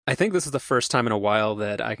I think this is the first time in a while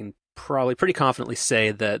that I can probably pretty confidently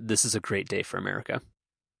say that this is a great day for America.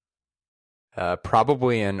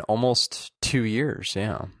 Probably in almost 2 years,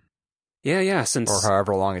 yeah. Yeah, Or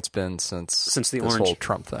however long it's been since the this whole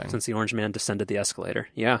Trump thing. Since the orange man descended the escalator.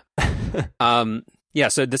 Yeah. Yeah,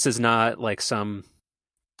 so this is not like some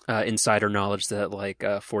insider knowledge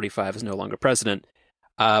that 45 is no longer president.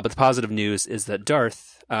 But the positive news is that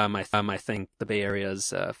Darth, I think the Bay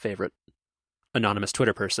Area's favorite anonymous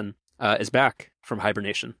Twitter person, is back from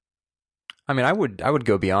hibernation. I mean, I would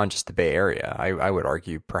go beyond just the Bay Area. I would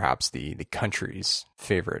argue perhaps the country's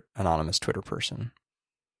favorite anonymous Twitter person.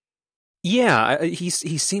 Yeah, he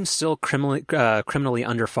seems still criminally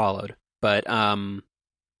underfollowed, but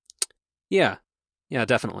yeah,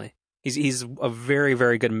 definitely. He's a very,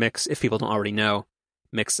 very good mix, if people don't already know,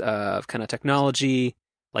 mix of kind of technology,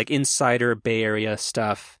 like insider Bay Area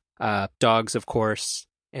stuff, dogs, of course,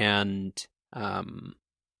 and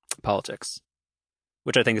politics,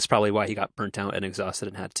 which I think is probably why he got burnt out and exhausted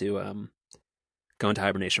and had to go into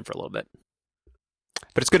hibernation for a little bit.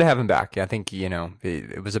 But it's good to have him back. I think,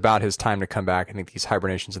 it was about his time to come back. I think these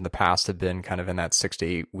hibernations in the past have been kind of in that 6 to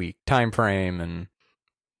 8 week time frame. And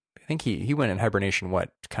I think he went in hibernation,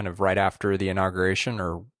 kind of right after the inauguration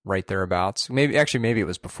or right thereabouts. Maybe it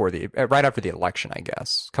was before right after the election, I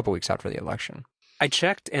guess, a couple weeks after the election. I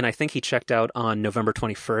checked, and I think he checked out on November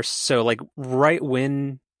 21st. So right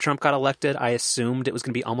when Trump got elected, I assumed it was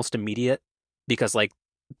going to be almost immediate because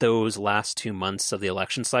those last 2 months of the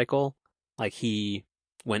election cycle, he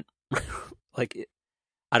went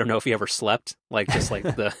I don't know if he ever slept,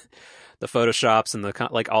 the photoshops and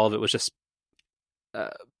the all of it was just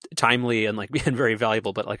timely and and very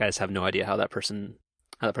valuable, but I just have no idea how that person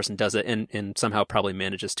does it and somehow probably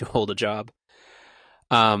manages to hold a job.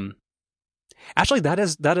 Actually, that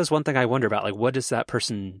is one thing I wonder about, what does that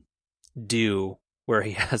person do where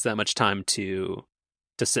he has that much time to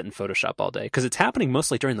sit in Photoshop all day, because it's happening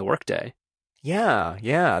mostly during the workday. Yeah.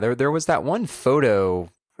 There was that one photo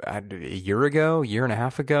a year and a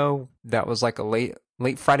half ago that was a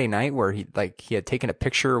late Friday night where he had taken a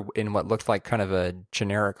picture in what looked like kind of a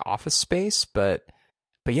generic office space, but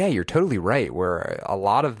yeah, you're totally right. Where a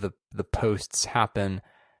lot of the posts happen,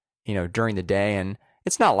 during the day, and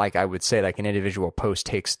it's not like I would say an individual post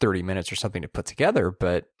takes 30 minutes or something to put together,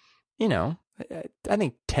 but I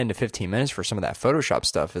think 10 to 15 minutes for some of that Photoshop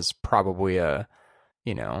stuff is probably a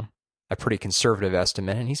pretty conservative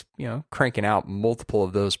estimate, and he's cranking out multiple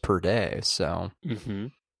of those per day. So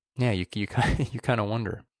yeah, you kind of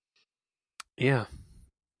wonder. Yeah.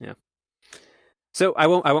 So I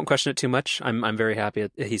won't question it too much. I'm very happy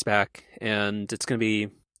that he's back, and it's going to be,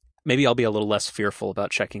 maybe I'll be a little less fearful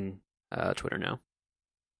about checking Twitter now.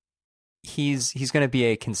 He's going to be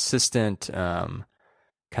a consistent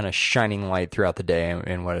kind of shining light throughout the day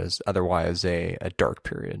in what is otherwise a dark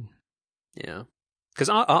period. Yeah. Because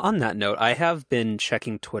on that note, I have been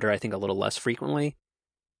checking Twitter, I think, a little less frequently,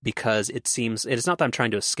 because it's not that I'm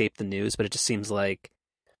trying to escape the news, but it just seems like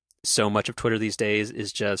so much of Twitter these days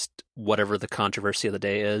is just whatever the controversy of the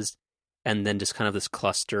day is, and then just kind of this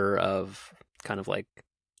cluster of kind of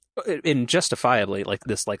and justifiably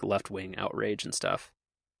this left-wing outrage and stuff.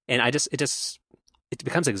 And it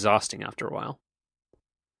becomes exhausting after a while.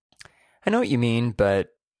 I know what you mean, but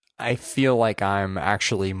I feel like I'm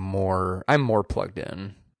more plugged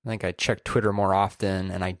in. I think I check Twitter more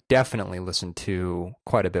often, and I definitely listen to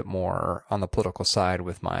quite a bit more on the political side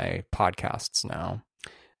with my podcasts now.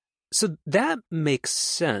 So that makes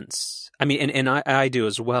sense. I mean, and I do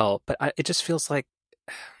as well, but it just feels like,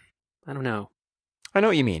 I don't know. I know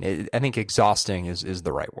what you mean. I think exhausting is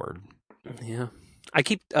the right word. Yeah. I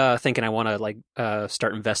keep thinking I want to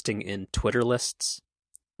start investing in Twitter lists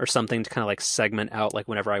or something to kind of segment out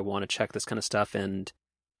whenever I want to check this kind of stuff and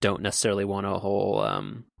don't necessarily want a whole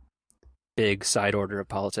big side order of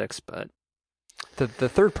politics. But the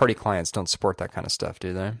third-party clients don't support that kind of stuff,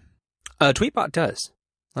 do they? Tweetbot does.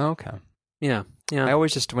 Oh, okay. Yeah. I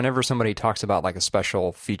always just, whenever somebody talks about a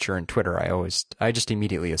special feature in Twitter, I just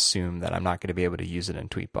immediately assume that I'm not going to be able to use it in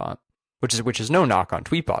Tweetbot, which is no knock on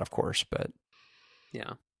Tweetbot, of course, but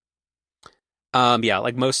yeah.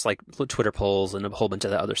 Most Twitter polls and a whole bunch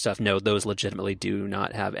of that other stuff. No, those legitimately do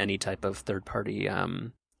not have any type of third-party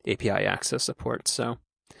API access support. So,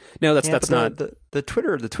 no, that's not the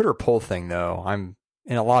Twitter poll thing. Though,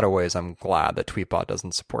 in a lot of ways, I'm glad that Tweetbot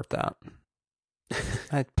doesn't support that.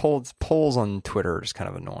 Polls on Twitter are just kind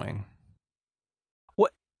of annoying.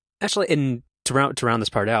 What actually, and to round this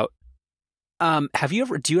part out, do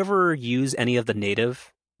you ever use any of the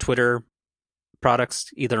native Twitter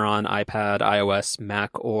products, either on iPad, iOS, Mac,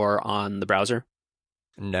 or on the browser?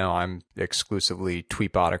 No, I'm exclusively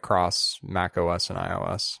Tweetbot across Mac OS and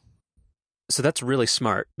iOS. So that's really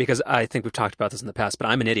smart because I think we've talked about this in the past, but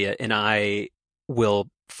I'm an idiot and I will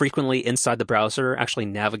frequently inside the browser actually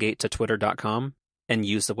navigate to twitter.com and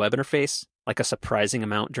use the web interface like a surprising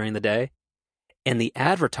amount during the day. And the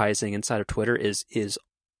advertising inside of Twitter is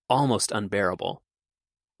almost unbearable.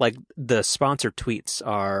 Like the sponsored tweets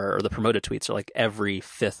or the promoted tweets are like every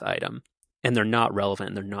fifth item, and they're not relevant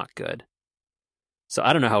and they're not good. So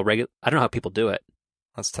I don't know how people do it.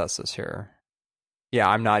 Let's test this here. Yeah,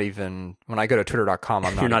 I'm not even, when I go to twitter.com,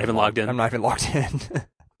 You're not even logged in. I'm not even logged in.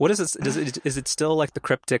 What is it? Is it still like the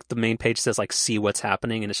cryptic? The main page says like "see what's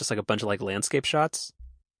happening," and it's just like a bunch of like landscape shots.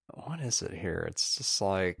 What is it here? It's just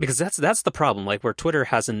like, because that's the problem. Like where Twitter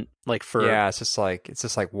hasn't like for it's just like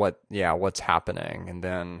what's happening, and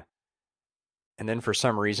then for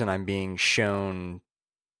some reason I'm being shown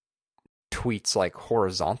tweets like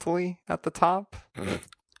horizontally at the top.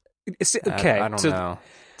 Okay, I don't know.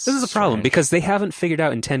 This is a problem because they haven't figured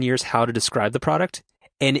out in 10 years how to describe the product.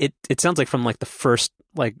 And it sounds like from like the first,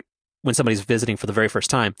 like when somebody's visiting for the very first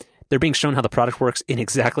time, they're being shown how the product works in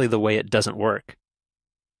exactly the way it doesn't work.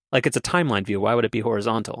 Like it's a timeline view. Why would it be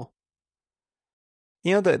horizontal?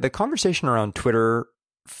 You know, the conversation around Twitter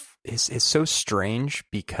is so strange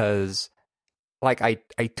because like I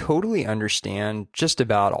totally understand just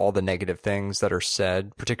about all the negative things that are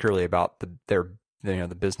said, particularly about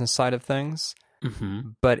the business side of things. Mm-hmm.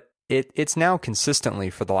 But it's now consistently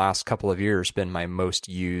for the last couple of years been my most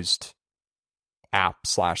used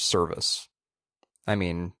app/service. I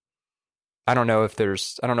mean, I don't know if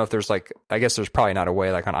there's like, I guess there's probably not a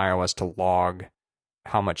way like on iOS to log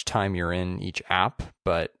how much time you're in each app,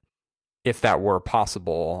 but if that were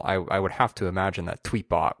possible, I would have to imagine that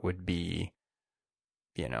Tweetbot would be,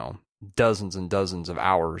 dozens and dozens of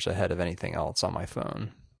hours ahead of anything else on my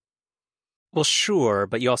phone. Well, sure,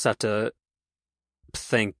 but you also have to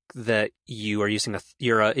think that you are using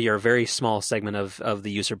you're a very small segment of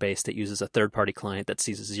the user base that uses a third-party client that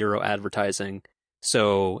sees zero advertising.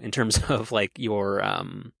 So in terms of like your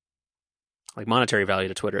like monetary value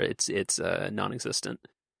to Twitter, it's non-existent.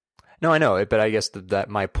 No, I know it, but I guess that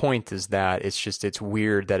my point is that it's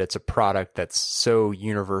weird that it's a product that's so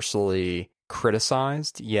universally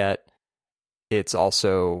criticized, yet it's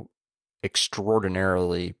also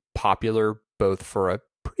extraordinarily popular, both for a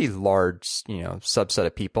pretty large, subset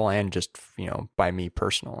of people and just, by me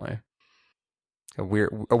personally. A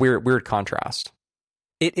weird contrast.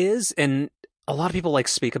 It is, and a lot of people like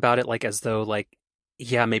speak about it like as though like,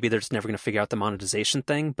 yeah, maybe they're just never going to figure out the monetization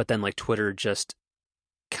thing, but then like Twitter just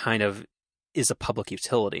kind of is a public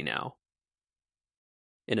utility now,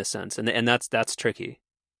 in a sense, and that's tricky.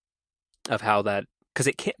 Of how that,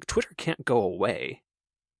 because Twitter can't go away.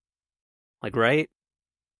 Like, right?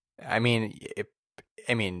 I mean,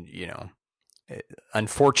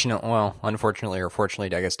 unfortunately or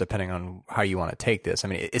fortunately, I guess, depending on how you want to take this. I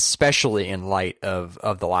mean, especially in light of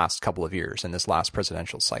the last couple of years in this last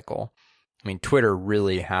presidential cycle. I mean, Twitter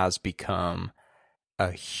really has become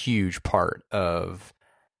a huge part of,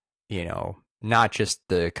 not just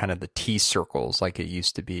the kind of the T circles like it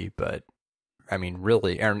used to be, but I mean,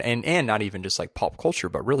 really, and not even just like pop culture,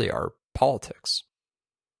 but really our politics.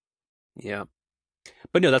 Yeah.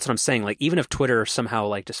 But no, that's what I'm saying. Like, even if Twitter somehow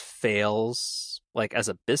like just fails, like as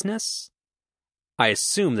a business, I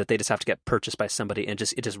assume that they just have to get purchased by somebody and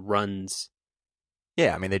it just runs.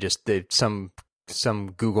 Yeah, I mean, some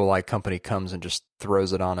Google-like company comes and just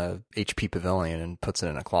throws it on a HP Pavilion and puts it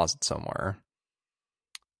in a closet somewhere.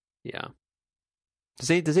 Yeah. Does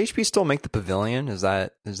HP still make the Pavilion? Is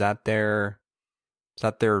that their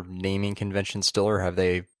naming convention still, or have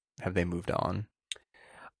they moved on?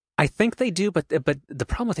 I think they do, but the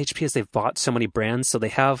problem with HP is they've bought so many brands. So they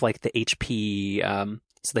have like the HP,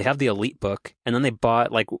 so they have the EliteBook, and then they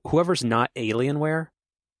bought like whoever's not Alienware.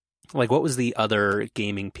 Like, what was the other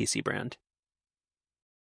gaming PC brand?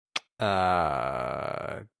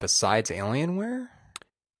 Besides Alienware?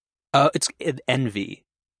 It's Envy.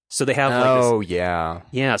 So they have like yeah.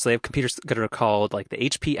 So they have computers that are called like the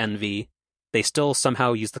HP Envy. They still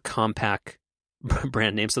somehow use the Compaq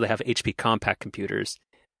brand name, so they have HP Compaq computers.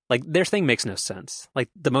 Like, their thing makes no sense. Like,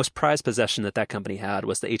 the most prized possession that company had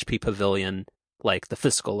was the HP Pavilion, like the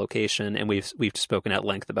physical location, and we've spoken at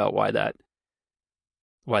length about why that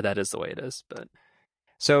is the way it is. But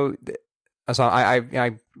so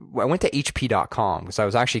I went to HP.com because I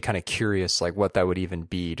was actually kind of curious, like what that would even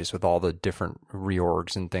be, just with all the different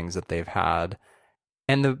reorgs and things that they've had.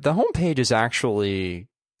 And the homepage is actually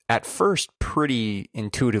at first pretty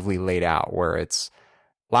intuitively laid out, where it's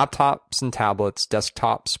laptops and tablets,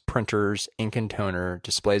 desktops, printers, ink and toner,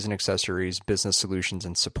 displays and accessories, business solutions,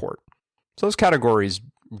 and support. So those categories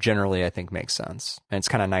generally, I think, make sense. And it's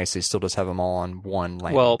kind of nice they still just have them all on one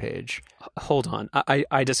landing page. Hold on.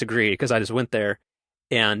 I disagree, because I just went there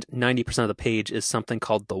and 90% of the page is something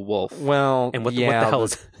called the Wolf. Well, and what the hell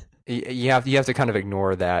is... You have to kind of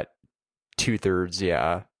ignore that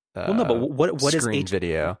 2/3, well, no, but what is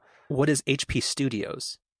video? What is HP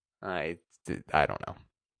Studios? I don't know.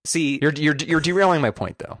 See, you're derailing my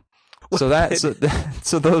point though. So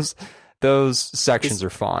those sections are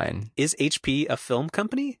fine. Is HP a film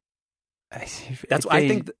company? I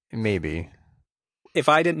think maybe. If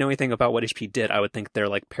I didn't know anything about what HP did, I would think they're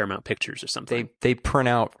like Paramount Pictures or something. They print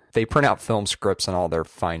out film scripts on all their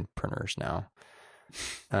fine printers now.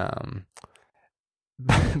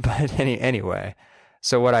 But anyway,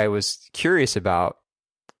 so what I was curious about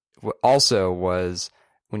also was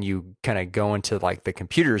when you kind of go into like the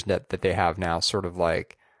computers that they have now, sort of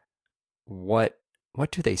like what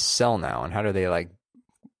do they sell now, and how do they like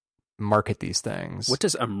market these things? What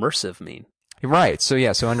does immersive mean? Right. So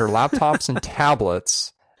yeah, so under laptops and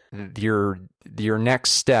tablets, your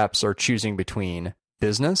next steps are choosing between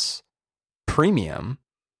business, premium,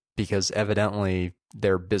 because evidently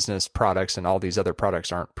their business products and all these other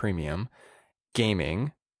products aren't premium,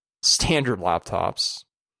 gaming, standard laptops.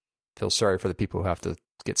 Feel sorry for the people who have to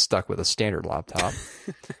get stuck with a standard laptop.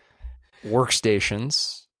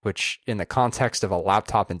 Workstations, which in the context of a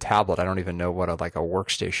laptop and tablet, I don't even know what a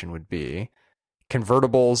workstation would be.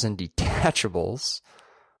 Convertibles and detachables,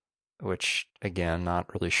 which again,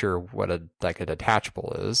 not really sure what a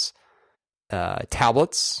detachable is.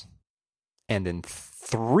 Tablets, and then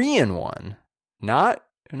 3-in-1, not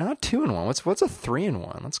 2-in-1. What's a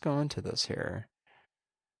 3-in-1? Let's go into this here.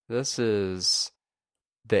 This is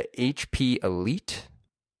the HP Elite.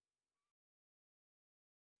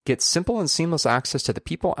 Get simple and seamless access to the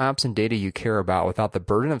people, apps, and data you care about without the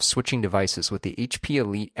burden of switching devices with the HP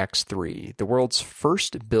Elite X3, the world's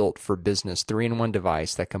first built for business 3-in-1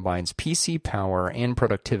 device that combines PC power and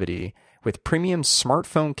productivity with premium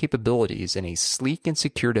smartphone capabilities in a sleek and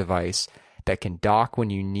secure device that can dock when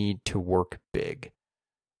you need to work big.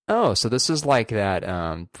 Oh, so this is like that.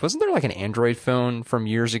 Wasn't there like an Android phone from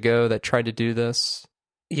years ago that tried to do this?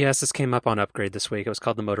 Yes, this came up on Upgrade this week. It was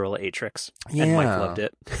called the Motorola Atrix. Yeah. And Mike loved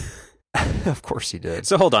it. Of course he did.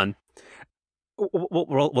 So hold on.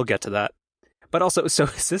 We'll get to that. But also, so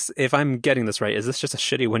is this, if I'm getting this right, is this just a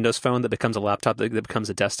shitty Windows phone that becomes a laptop that becomes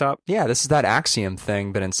a desktop? Yeah, this is that Axiom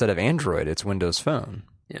thing, but instead of Android, it's Windows Phone.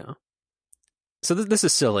 Yeah. So this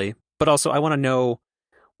is silly, but also I want to know,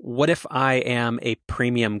 what if I am a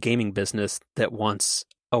premium gaming business that wants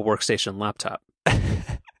a workstation laptop?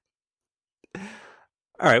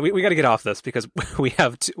 All right, we got to get off this because we've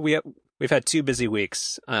had 2 busy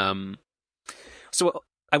weeks. So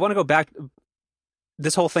I want to go back.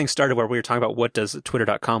 This whole thing started where we were talking about what does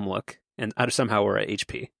Twitter.com look, and somehow we're at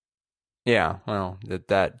HP. Yeah, well,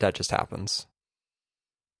 that just happens.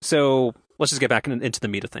 So let's just get back into the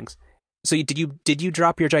meat of things. So did you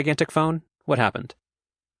drop your gigantic phone? What happened?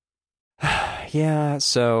 Yeah,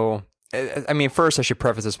 so I mean, first I should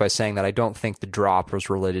preface this by saying that I don't think the drop was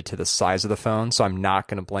related to the size of the phone, so I'm not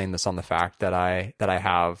going to blame this on the fact that I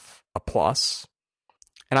have a Plus.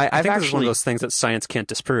 And I think this is one of those things that science can't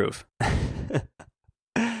disprove.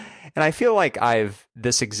 And I feel like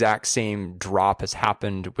this exact same drop has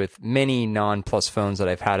happened with many non-Plus phones that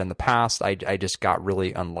I've had in the past. I just got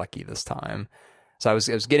really unlucky this time. So I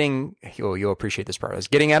was getting, you'll appreciate this part. I was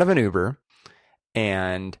getting out of an Uber,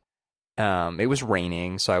 and it was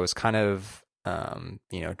raining, so I was kind of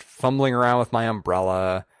fumbling around with my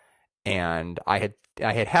umbrella, and I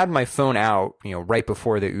had my phone out, right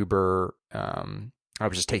before the Uber. I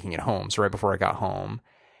was just taking it home, so right before I got home.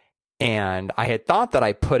 And I had thought that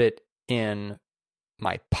I put it in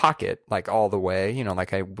my pocket, like all the way,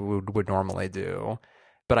 like I would normally do.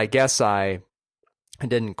 But I guess I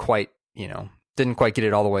didn't quite get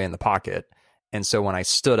it all the way in the pocket. And so when I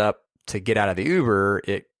stood up to get out of the Uber,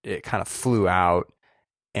 it kind of flew out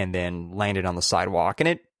and then landed on the sidewalk. And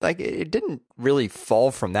it didn't really fall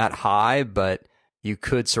from that high, but you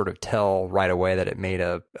could sort of tell right away that it made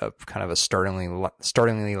a kind of a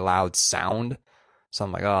startlingly loud sound. So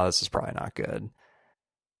I'm like, oh, this is probably not good.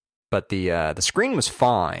 But the screen was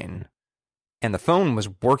fine, and the phone was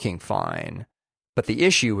working fine. But the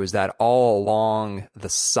issue was that all along the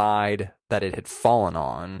side that it had fallen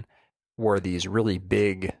on were these really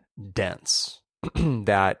big dents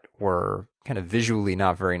that were kind of visually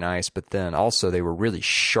not very nice, but then also they were really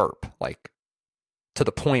sharp, like to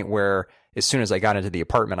the point where as soon as I got into the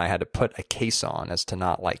apartment, I had to put a case on as to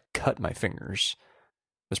not like cut my fingers.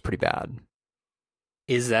 was pretty bad.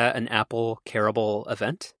 Is that an Apple careable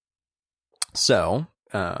event? So,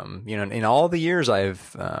 in all the years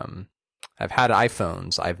I've had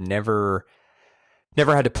iPhones, I've never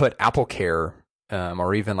had to put Apple Care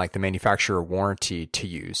or even like the manufacturer warranty to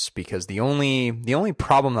use, because the only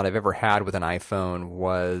problem that I've ever had with an iPhone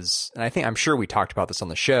was, and I'm sure we talked about this on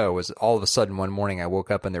the show, was all of a sudden one morning I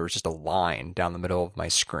woke up and there was just a line down the middle of my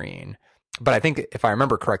screen. But I think if I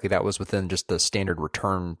remember correctly, that was within just the standard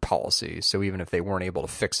return policy. So even if they weren't able to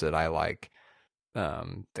fix it,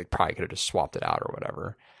 they probably could have just swapped it out or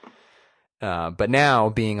whatever. But now,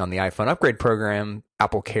 being on the iPhone upgrade program,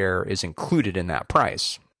 Apple Care is included in that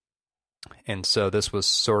price. And so this was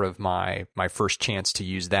sort of my first chance to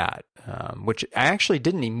use that, which I actually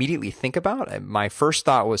didn't immediately think about. My first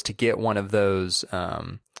thought was to get one of those,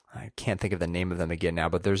 I can't think of the name of them again now,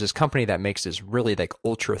 but there's this company that makes this really like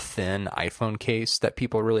ultra thin iPhone case that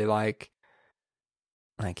people really like.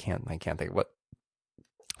 I can't think of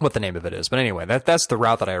what the name of it is. But anyway, that's the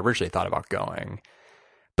route that I originally thought about going.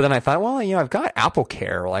 But then I thought, well, I've got Apple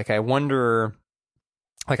Care. I wonder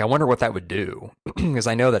what that would do, because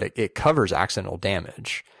I know that it covers accidental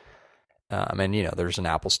damage. And there's an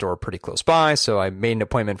Apple store pretty close by. So I made an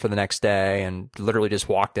appointment for the next day and literally just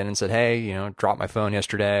walked in and said, hey, dropped my phone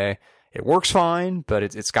yesterday. It works fine, but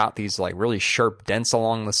it's got these like really sharp dents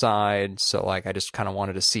along the side. So I just kind of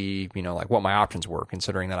wanted to see, what my options were,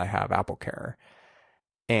 considering that I have Apple Care.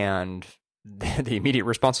 And the immediate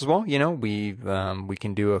response was, well, we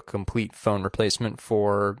can do a complete phone replacement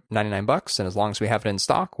for $99, and as long as we have it in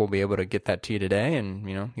stock, we'll be able to get that to you today, and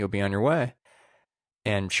you'll be on your way.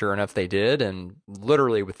 And sure enough, they did, and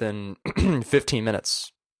literally within 15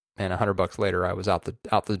 minutes and $100 later, I was out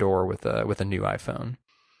the door with a new iPhone,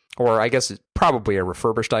 or I guess it's probably a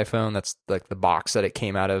refurbished iPhone. That's like the box that it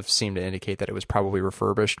came out of seemed to indicate that it was probably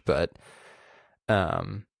refurbished, but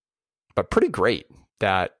pretty great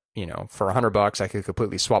that, for $100, I could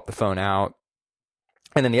completely swap the phone out.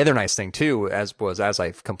 And then the other nice thing too, as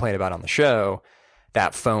I've complained about on the show,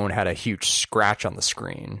 that phone had a huge scratch on the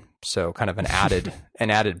screen. So kind of an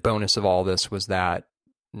added bonus of all this was that,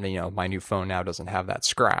 my new phone now doesn't have that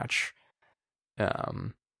scratch.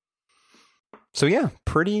 So yeah,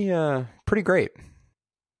 pretty great.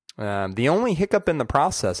 The only hiccup in the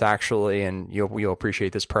process, actually, and you'll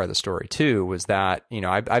appreciate this part of the story too, was that,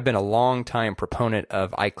 I've been a long time proponent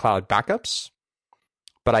of iCloud backups,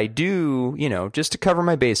 but I do, just to cover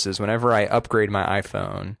my bases whenever I upgrade my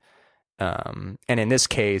iPhone. And in this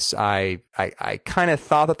case, I kind of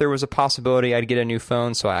thought that there was a possibility I'd get a new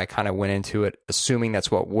phone, so I kind of went into it assuming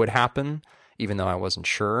that's what would happen, even though I wasn't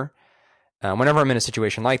sure. Whenever I'm in a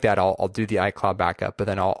situation like that, I'll do the iCloud backup, but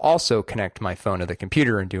then I'll also connect my phone to the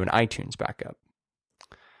computer and do an iTunes backup.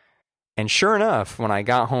 And sure enough, when I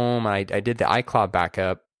got home and I did the iCloud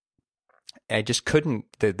backup, I just couldn't,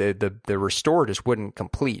 the restore just wouldn't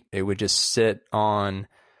complete. It would just sit on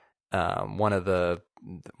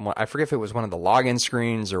I forget if it was one of the login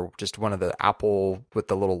screens or just one of the Apple with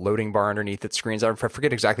the little loading bar underneath its screens. I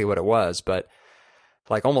forget exactly what it was, but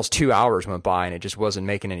like almost 2 hours went by and it just wasn't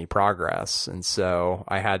making any progress. And so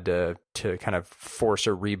I had to kind of force a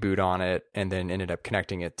reboot on it, and then ended up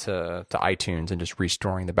connecting it to iTunes and just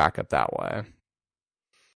restoring the backup that way.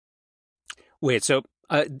 Wait, so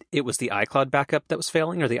it was the iCloud backup that was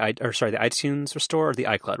failing, or the iTunes restore, or the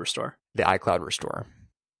iCloud restore? The iCloud restore.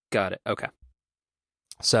 Got it. Okay.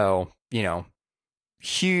 So,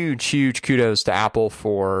 huge kudos to Apple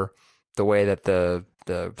for the way that the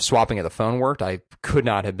swapping of the phone worked. I could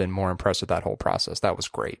not have been more impressed with that whole process. That was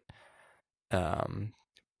great.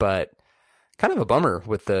 But kind of a bummer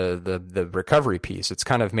with the recovery piece. It's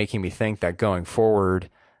kind of making me think that going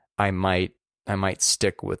forward, I might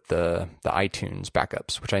stick with the iTunes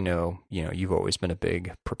backups, which I know, you've always been a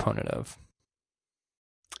big proponent of.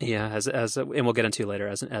 Yeah, and we'll get into later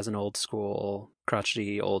as an old school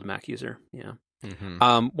crotchety old Mac user. Yeah.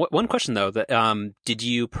 Mm-hmm. One question though, that did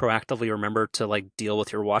you proactively remember to deal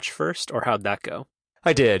with your watch first, or how'd that go?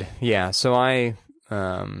 I did. Yeah. So well,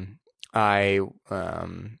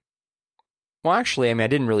 actually, I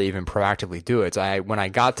didn't really even proactively do it. When I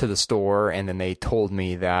got to the store and then they told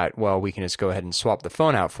me that, well, we can just go ahead and swap the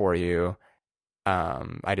phone out for you.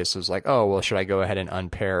 I just was like, oh, well, should I go ahead and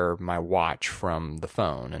unpair my watch from the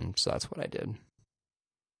phone? And so that's what I did.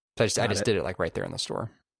 So I just did it right there in the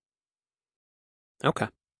store. Okay.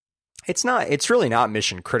 It's really not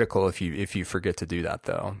mission critical if you forget to do that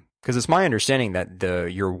though, because it's my understanding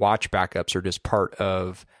that your watch backups are just part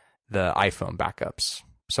of the iPhone backups.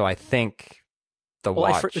 So I think the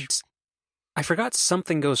watch. I forgot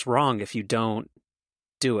something goes wrong if you don't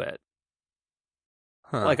do it.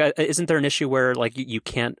 Huh. Like, isn't there an issue where like you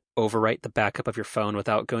can't overwrite the backup of your phone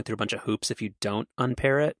without going through a bunch of hoops if you don't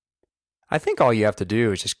unpair it? I think all you have to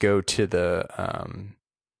do is just go to the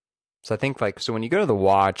so I think so when you go to the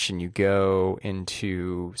watch and you go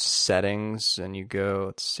into settings and you go,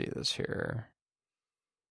 let's see this here.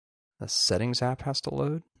 The settings app has to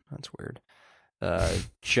load. That's weird.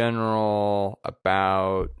 General,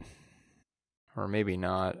 about, or maybe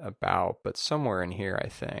not about, but somewhere in here I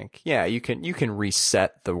think. Yeah, you can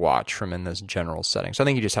reset the watch from in this general settings. So I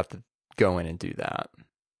think you just have to go in and do that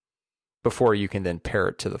before you can then pair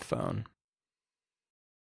it to the phone.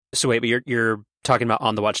 So wait, but you're talking about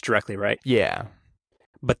on the watch directly, right? Yeah.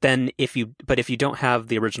 But then if you don't have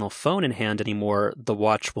the original phone in hand anymore, the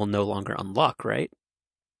watch will no longer unlock, right?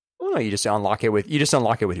 Well, no, you just unlock it with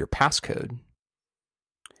your passcode.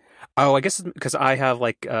 Oh, I guess because I have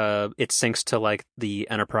like it syncs to like the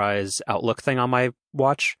enterprise Outlook thing on my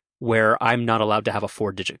watch where I'm not allowed to have a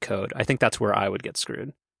 4-digit code. I think that's where I would get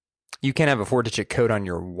screwed. You can't have a 4-digit code on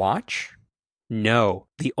your watch? No,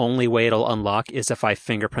 the only way it'll unlock is if I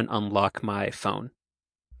fingerprint unlock my phone.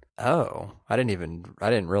 Oh, I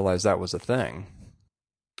didn't realize that was a thing.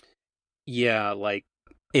 Yeah, like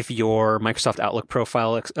if your Microsoft Outlook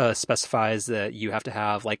profile specifies that you have to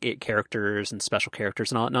have like 8 characters and special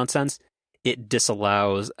characters and all that nonsense, it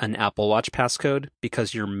disallows an Apple Watch passcode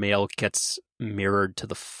because your mail gets mirrored to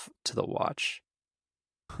the watch.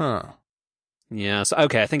 Huh. Yeah, so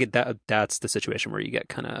okay, I think that's the situation where you get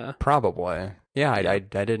kind of... Probably. Yeah, I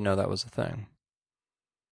didn't know that was a thing.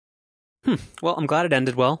 Well, I'm glad it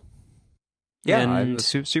ended well. Yeah, and I was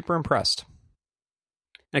super impressed.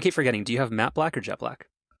 I keep forgetting, do you have matte black or jet black?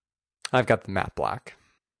 I've got the matte black.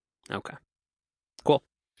 Okay. Cool.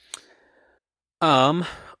 All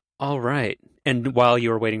right. And while you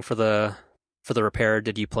were waiting for the repair,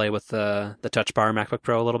 did you play with the Touch Bar MacBook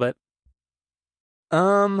Pro a little bit?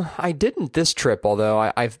 I didn't this trip,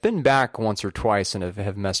 although I've been back once or twice and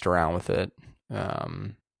have messed around with it. I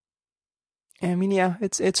mean, yeah,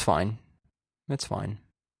 it's fine. It's fine.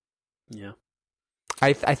 Yeah.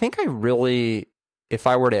 I think I really, if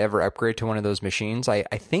I were to ever upgrade to one of those machines, I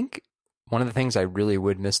think one of the things I really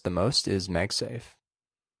would miss the most is MagSafe.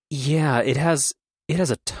 Yeah, it has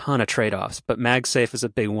a ton of trade-offs, but MagSafe is a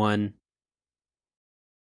big one.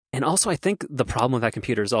 And also, I think the problem with that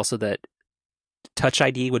computer is also that Touch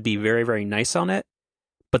ID would be very, very nice on it,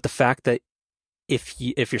 but the fact that if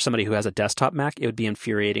you're somebody who has a desktop Mac, it would be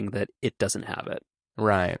infuriating that it doesn't have it.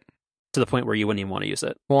 Right. To the point where you wouldn't even want to use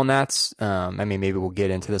it. Well, and that's, I mean, maybe we'll get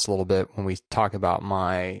into this a little bit when we talk about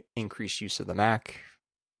my increased use of the Mac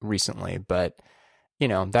recently, but, you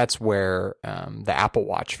know, that's where the Apple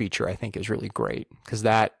Watch feature, I think, is really great, because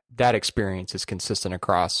that experience is consistent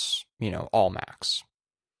across, you know, all Macs.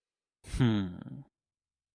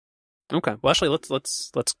 Okay. Well, actually, let's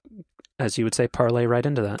as you would say, parlay right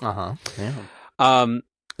into that. Yeah.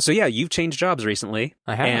 So yeah, you've changed jobs recently.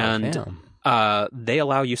 I have. And they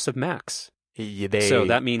allow use of Macs. So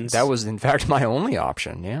that means that was in fact my only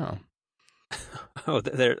option. Yeah. Oh,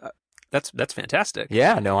 that's fantastic.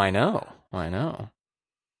 Yeah. No, I know.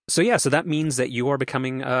 So yeah, so that means that you are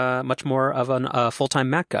becoming much more of a full-time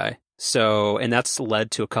Mac guy. So, and that's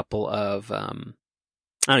led to a couple of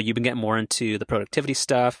I don't know. You've been getting more into the productivity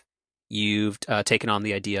stuff. You've taken on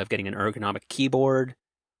the idea of getting an ergonomic keyboard.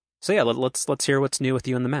 So yeah, let's hear what's new with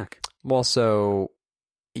you and the Mac. Well, so,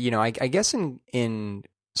 you know, I guess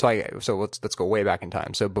so let's go way back in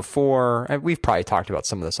time. So before, we've probably talked about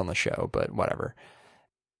some of this on the show, but whatever.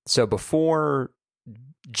 So before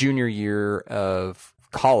junior year of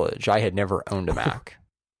college, I had never owned a Mac.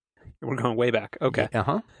 We're going way back. Okay.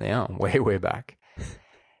 Yeah, way back.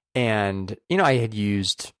 And, you know, I had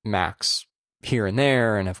used Macs here and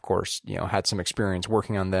there, and of course, you know, had some experience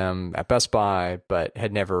working on them at Best Buy, but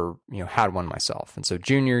had never, you know, had one myself. And so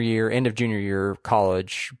end of junior year,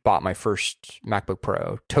 college, bought my first MacBook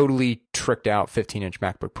Pro, totally tricked out 15-inch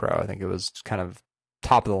MacBook Pro. I think it was kind of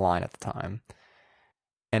top of the line at the time.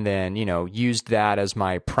 And then, you know, used that as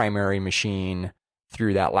my primary machine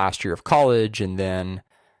through that last year of college, and then,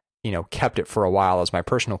 you know, kept it for a while as my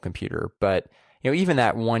personal computer. But, you know, even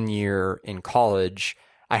that 1 year in college,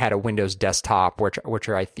 I had a Windows desktop, which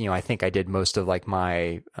I think I did most of like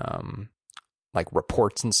my like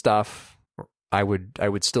reports and stuff. I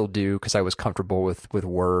would still do because I was comfortable with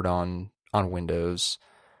Word on Windows.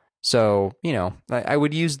 So, you know, I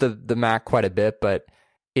would use the Mac quite a bit, but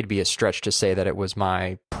it'd be a stretch to say that it was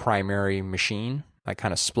my primary machine. I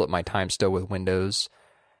kind of split my time still with Windows.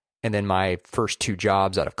 And then my first 2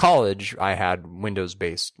 jobs out of college, I had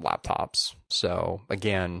Windows-based laptops. So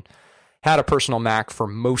again, had a personal Mac for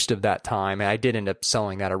most of that time, and I did end up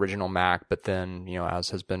selling that original Mac, but then, as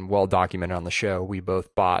has been well documented on the show, we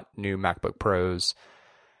both bought new MacBook Pros.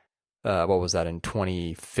 What was that, in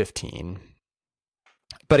 2015?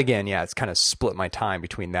 But again, yeah, it's kind of split my time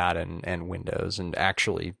between that and Windows, and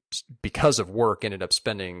actually, because of work, ended up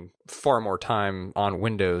spending far more time on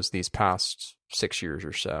Windows these past 6 years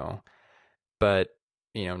or so. But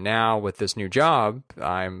now with this new job,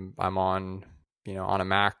 I'm on on a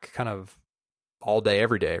Mac kind of all day,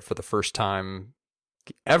 every day for the first time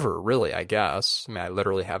ever, really, I guess. I mean, I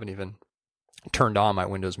literally haven't even turned on my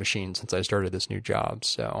Windows machine since I started this new job.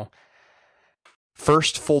 So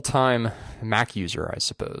first full-time Mac user, I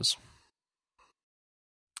suppose.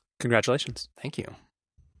 Congratulations. Thank you.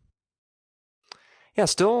 Yeah,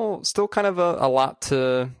 still kind of a lot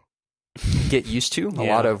to get used to, a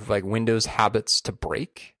lot of like Windows habits to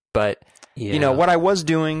break. But what I was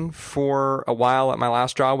doing for a while at my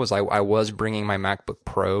last job was I was bringing my MacBook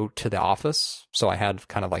Pro to the office. So I had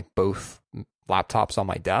kind of like both laptops on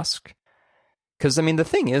my desk. Because, I mean, the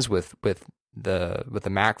thing is with the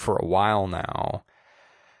Mac for a while now,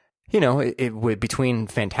 it would, between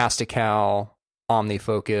Fantastical,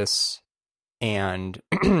 OmniFocus, and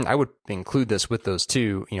I would include this with those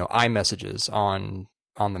two, iMessages on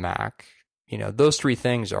the Mac. Those three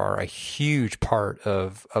things are a huge part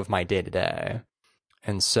of my day-to-day.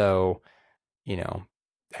 And so,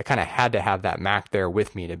 I kind of had to have that Mac there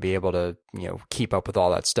with me to be able to, keep up with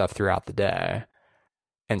all that stuff throughout the day.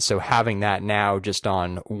 And so having that now just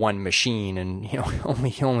on one machine and,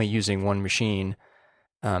 only using one machine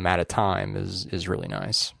at a time is really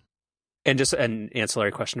nice. And just an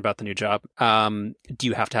ancillary question about the new job. Do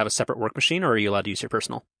you have to have a separate work machine, or are you allowed to use your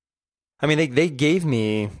personal? I mean, they gave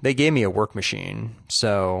me a work machine,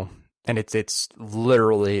 so, and it's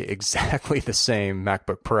literally exactly the same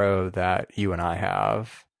MacBook Pro that you and I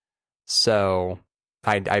have. So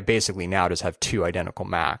I basically now just have two identical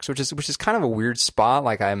Macs, which is kind of a weird spot.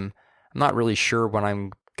 Like I'm not really sure what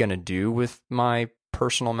I'm gonna do with my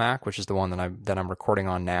personal Mac, which is the one that I'm recording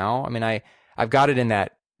on now. I mean, I've got it in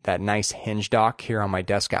that nice hinge dock here on my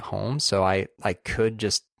desk at home, so I could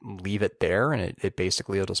just leave it there, and it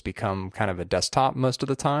basically it'll just become kind of a desktop most of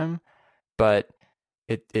the time. But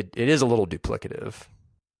it is a little duplicative.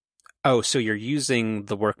 Oh, so you're using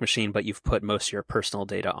the work machine, but you've put most of your personal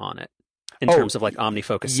data on it in terms of like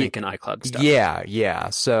OmniFocus Sync and iCloud stuff. Yeah.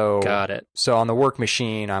 So got it. So on the work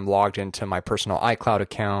machine, I'm logged into my personal iCloud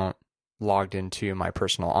account, logged into my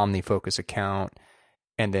personal OmniFocus account,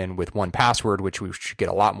 and then with 1Password, which we should get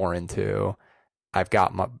a lot more into, I've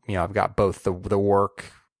got both the work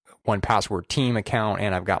 1Password team account,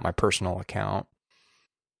 and I've got my personal account.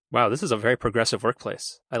 Wow, this is a very progressive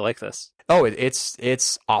workplace. I like this. Oh,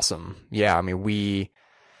 it's awesome. Yeah, I mean, we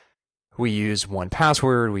use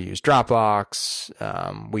 1Password, we use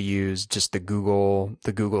Dropbox, we use just the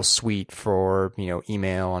Google suite for,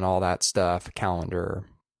 email and all that stuff, calendar.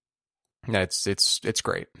 It's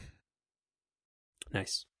great.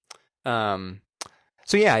 Nice.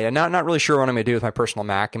 So yeah, not really sure what I'm gonna do with my personal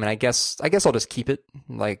Mac. I mean, I guess I'll just keep it.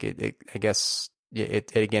 Like I guess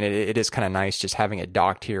it is kind of nice just having it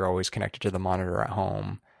docked here, always connected to the monitor at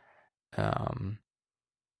home. And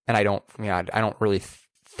I don't really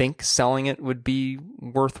think selling it would be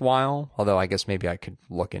worthwhile. Although I guess maybe I could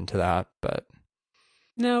look into that. But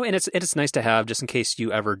no, and it's nice to have just in case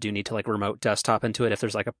you ever do need to like remote desktop into it. If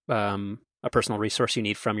there's like a personal resource you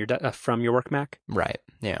need from your work Mac. Right.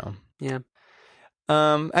 Yeah. Yeah.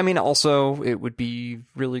 I mean, also, it would be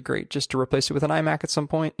really great just to replace it with an iMac at some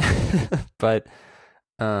point. But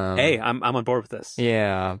hey, I'm on board with this.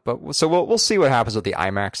 Yeah, but so we'll see what happens with the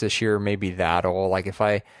iMacs this year. Maybe that'll, like, if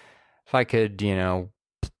I could,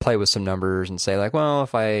 play with some numbers and say like, well,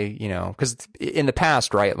 if I, because in the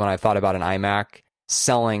past, right, when I thought about an iMac,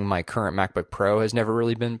 selling my current MacBook Pro has never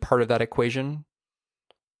really been part of that equation.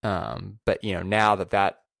 But now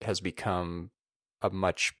that has become a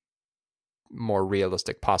much more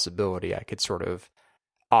realistic possibility, I could sort of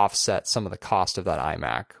offset some of the cost of that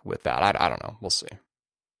iMac with that. I don't know. We'll see.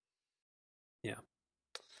 Yeah.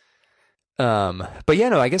 But yeah,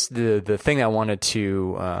 no, I guess the thing I wanted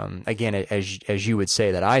to, again, as you would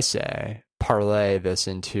say that I say, parlay this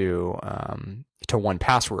into, to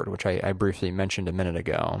 1Password, which I briefly mentioned a minute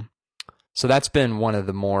ago. So that's been one of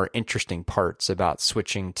the more interesting parts about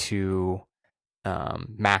switching to,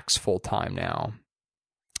 Macs full time now.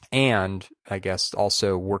 And I guess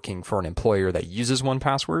also working for an employer that uses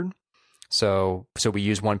 1Password. So we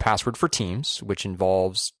use 1Password for Teams, which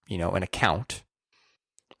involves, an account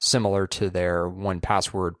similar to their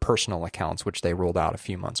 1Password personal accounts, which they rolled out a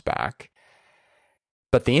few months back.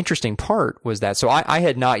 But the interesting part was that, so I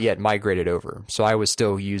had not yet migrated over. So I was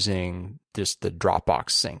still using just the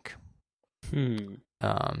Dropbox sync.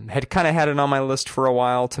 Had kind of had it on my list for a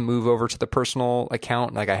while to move over to the personal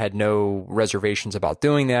account. Like I had no reservations about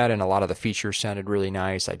doing that. And a lot of the features sounded really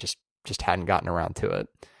nice. I just hadn't gotten around to it.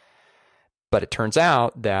 But it turns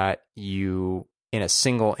out that you, in a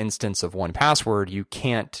single instance of 1Password, you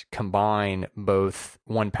can't combine both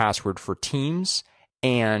 1Password for Teams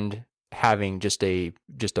and having just a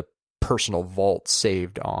personal vault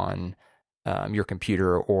saved on your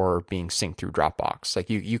computer or being synced through Dropbox. Like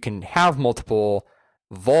you can have multiple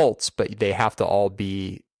vaults, but they have to all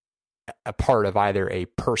be a part of either a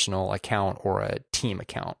personal account or a team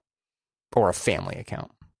account or a family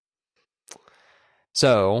account.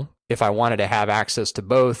 So if I wanted to have access to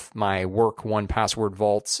both my work 1Password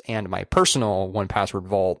vaults and my personal 1Password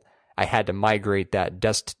vault, I had to migrate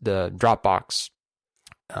the Dropbox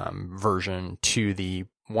version to the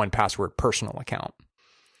 1Password personal account,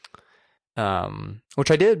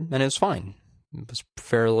 which I did, and it was fine. It was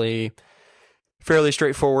fairly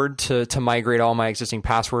straightforward to migrate all my existing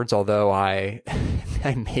passwords, although I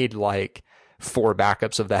made like 4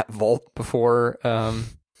 backups of that vault before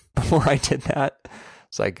I did that.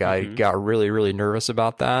 So I got really, really nervous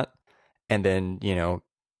about that. And then,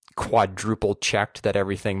 quadruple checked that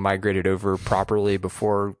everything migrated over properly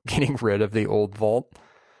before getting rid of the old vault.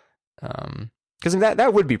 Because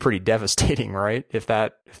that would be pretty devastating, right? If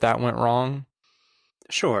that went wrong.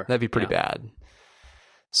 Sure. That'd be pretty bad.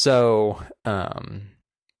 So,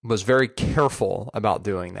 was very careful about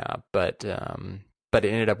doing that, but it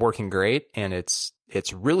ended up working great, and it's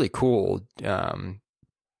really cool.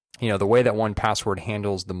 The way that 1Password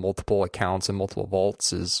handles the multiple accounts and multiple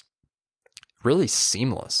vaults is really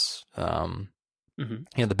seamless.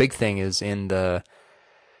 The big thing is in the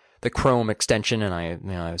Chrome extension, and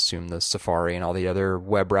I assume the Safari and all the other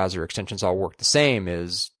web browser extensions all work the same,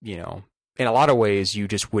 is, in a lot of ways, you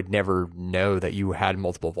just would never know that you had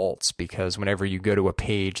multiple vaults, because whenever you go to a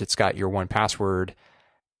page that's got your 1Password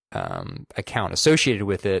account associated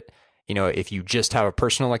with it, if you just have a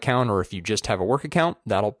personal account or if you just have a work account,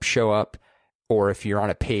 that'll show up. Or if you're on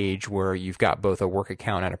a page where you've got both a work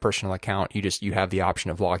account and a personal account, you have the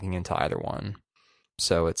option of logging into either one.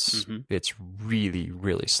 So it's really,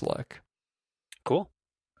 really slick. Cool.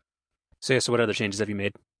 So what other changes have you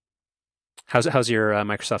made? How's your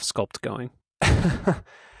Microsoft Sculpt going?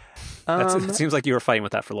 It seems like you were fighting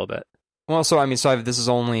with that for a little bit. Well, it's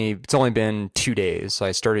only been 2 days. So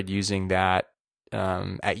I started using that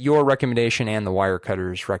at your recommendation and the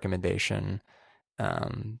Wirecutter's recommendation.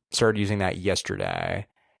 Started using that yesterday.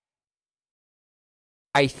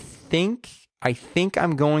 I think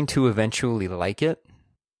I'm going to eventually like it,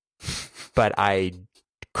 but I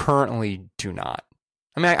currently do not.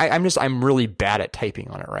 I'm really bad at typing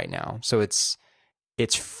on it right now. So it's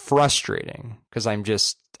frustrating because I'm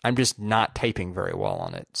just not typing very well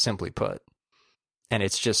on it, simply put. And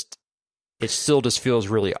it still just feels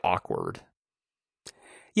really awkward.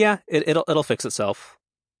 Yeah, it'll fix itself.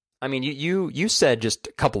 I mean, you said just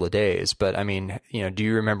a couple of days, but I mean, do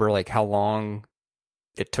you remember like how long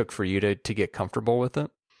it took for you to get comfortable with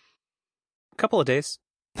it? A couple of days.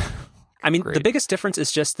 I mean, the biggest difference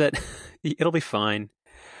is just that it'll be fine.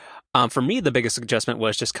 For me, the biggest adjustment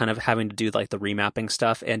was just kind of having to do like the remapping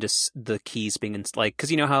stuff and just the keys being in, like,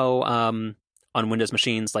 because you know how on Windows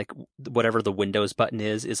machines, like whatever the Windows button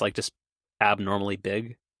is like just abnormally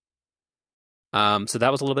big. So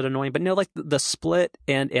that was a little bit annoying, but no, like the split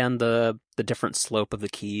and the different slope of the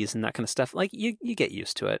keys and that kind of stuff, like you get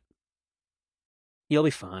used to it. You'll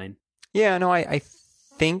be fine. Yeah, no, I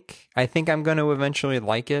think I'm going to eventually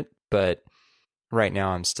like it, but right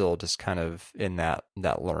now I'm still just kind of in that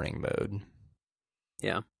learning mode.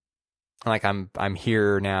 Yeah. Like I'm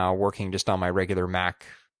here now working just on my regular Mac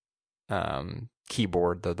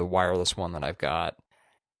keyboard, the wireless one that I've got,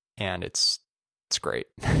 and it's great.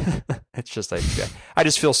 It's just like I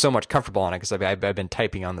just feel so much comfortable on it because I've been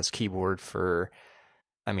typing on this keyboard for.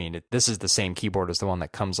 I mean, this is the same keyboard as the one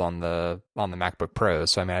that comes on the MacBook Pro.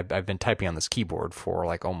 So I mean, I've been typing on this keyboard for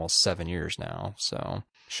like almost 7 years now. So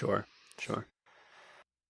sure.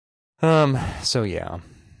 So yeah.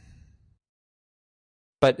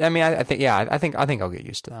 But I mean, I think I'll get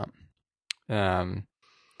used to that.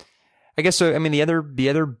 I guess so. I mean, the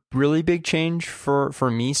other really big change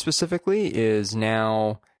for me specifically is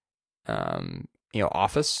now,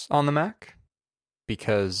 Office on the Mac,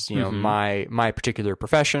 because my particular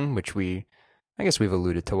profession, which I guess we've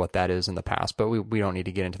alluded to what that is in the past, but we don't need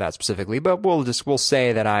to get into that specifically. But we'll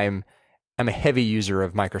say that I'm a heavy user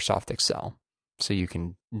of Microsoft Excel, so you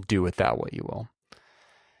can do with that what you will.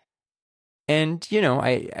 And,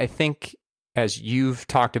 I think as you've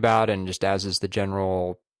talked about, and just as is the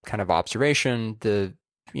general kind of observation, the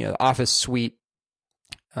Office suite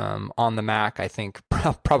on the Mac, I think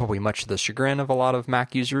probably much to the chagrin of a lot of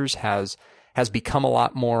Mac users, has become a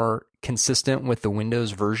lot more consistent with the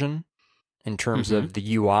Windows version in terms of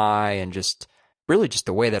the UI and just really just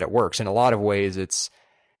the way that it works. In a lot of ways, it's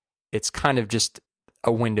kind of just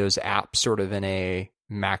a Windows app sort of in a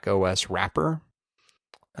Mac OS wrapper.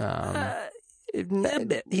 Yeah.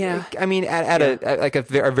 I mean, at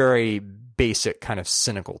a very basic kind of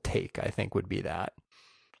cynical take, I think would be that.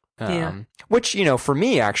 Which, for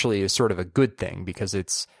me actually is sort of a good thing, because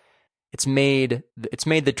it's made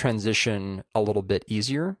the transition a little bit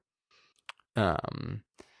easier.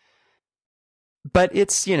 But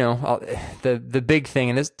it's, the big thing,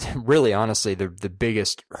 and this really honestly the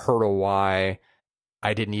biggest hurdle why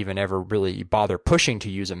I didn't even ever really bother pushing to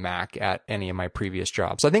use a Mac at any of my previous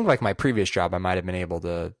jobs. I think like my previous job, I might have been able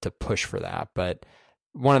to push for that. But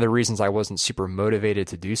one of the reasons I wasn't super motivated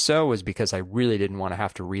to do so was because I really didn't want to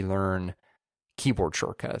have to relearn keyboard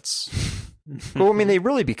shortcuts. Well, I mean, they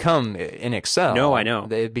really become in Excel. No, I know.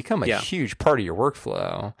 They've become a huge part of your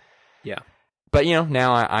workflow. Yeah. But,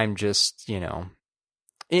 now I'm just,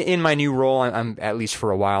 in my new role, I'm at least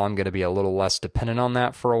for a while, I'm going to be a little less dependent on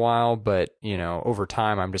that for a while. But, over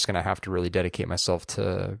time, I'm just going to have to really dedicate myself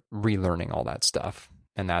to relearning all that stuff.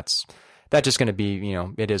 And that's just going to be,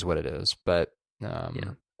 it is what it is. But, I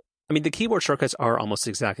mean, the keyboard shortcuts are almost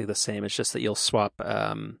exactly the same. It's just that you'll swap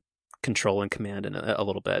Control and Command in a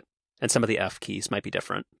little bit. And some of the F keys might be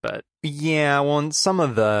different, but yeah, well, and some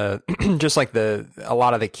of the just like a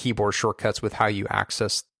lot of the keyboard shortcuts with how you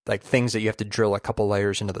access like things that you have to drill a couple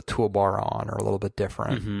layers into the toolbar on are a little bit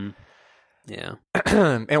different. Mm-hmm. Yeah,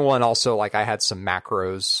 and one also like I had some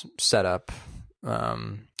macros set up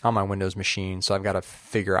on my Windows machine, so I've got to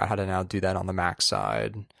figure out how to now do that on the Mac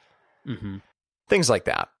side. Mm-hmm. Things like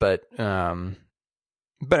that, but I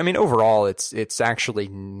mean, overall, it's actually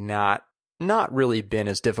not really been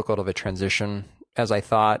as difficult of a transition as I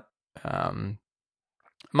thought.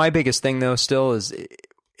 My biggest thing though still is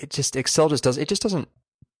Excel doesn't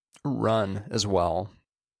run as well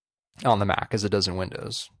on the Mac as it does in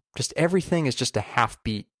Windows. Just everything is just a half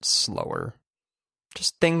beat slower.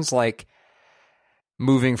 Just things like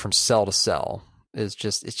moving from cell to cell is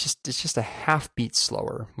just a half beat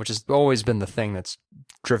slower, which has always been the thing that's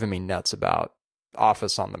driven me nuts about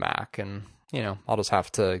Office on the Mac, and I'll just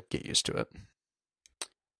have to get used to it.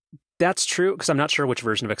 That's true, because I'm not sure which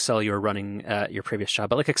version of Excel you were running at your previous job,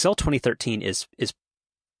 but like Excel 2013 is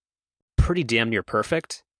pretty damn near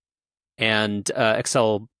perfect, and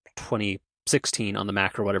Excel 2016 on the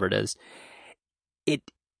Mac or whatever it is, it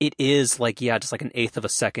is like just like an eighth of a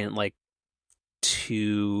second like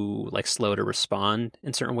too like slow to respond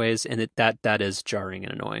in certain ways, and that is jarring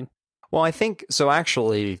and annoying. Well, I think so.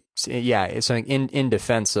 Actually, yeah. So in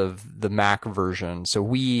defense of the Mac version, so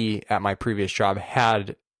we at my previous job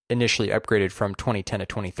had initially upgraded from 2010 to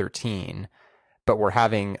 2013, but we're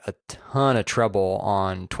having a ton of trouble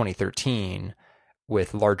on 2013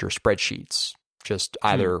 with larger spreadsheets, just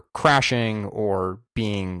either crashing or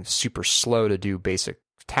being super slow to do basic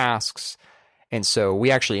tasks. And so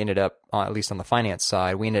we actually ended up, at least on the finance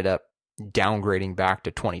side, we ended up downgrading back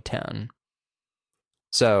to 2010.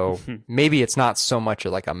 So maybe it's not so much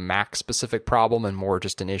like a Mac specific problem and more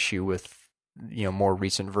just an issue with, more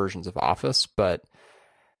recent versions of Office. But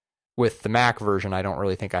with the Mac version, I don't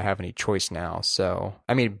really think I have any choice now. So,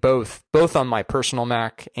 I mean, both on my personal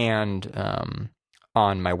Mac and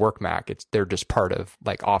on my work Mac, they're just part of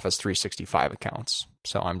like Office 365 accounts.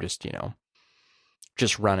 So I'm just,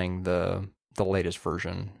 just running the latest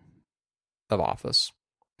version of Office.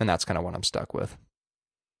 And that's kind of what I'm stuck with.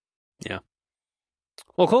 Yeah.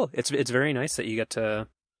 Well, cool. It's very nice that you get to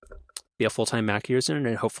be a full-time Mac user,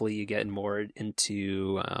 and hopefully you get more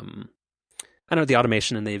into, I know, the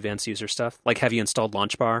automation and the advanced user stuff. Like, have you installed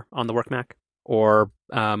LaunchBar on the work Mac? Or,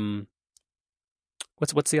 what's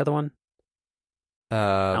the other one?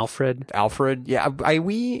 Alfred? Alfred. Yeah.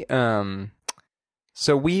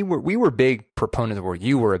 So we were big proponents, or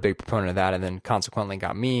you were a big proponent of that, and then consequently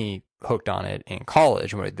got me hooked on it in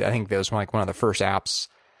college. I think that was like one of the first apps,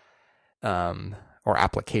 or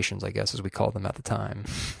applications, I guess, as we called them at the time.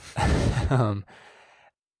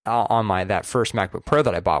 On that first MacBook Pro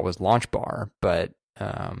that I bought was LaunchBar, but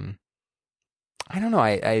I don't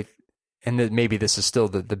know. Maybe this is still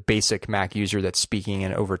the basic Mac user that's speaking,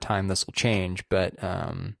 and over time this will change. But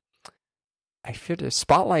I feel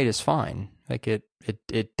Spotlight is fine. Like it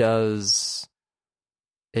does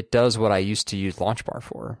what I used to use LaunchBar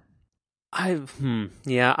for. I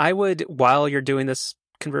would, while you're doing this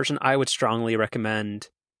conversion, I would strongly recommend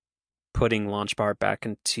putting Launchbar back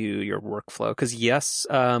into your workflow. Because yes,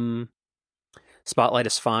 Spotlight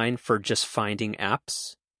is fine for just finding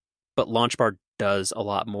apps, but Launchbar does a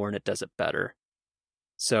lot more and it does it better.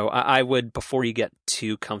 So I would, before you get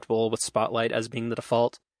too comfortable with Spotlight as being the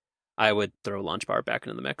default, I would throw Launchbar back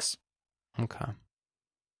into the mix. Okay.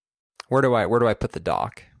 Where do I put the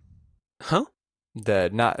dock? Huh? Sorry,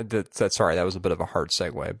 that was a bit of a hard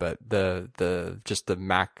segue, but just the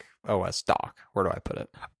Mac OS dock. Where do I put it?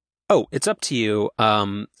 Oh, it's up to you.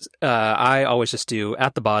 I always just do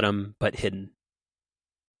at the bottom, but hidden.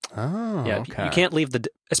 Oh, yeah. Okay. You can't leave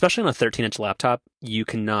especially on a 13-inch laptop, you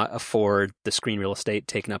cannot afford the screen real estate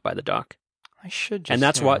taken up by the dock. I should just, and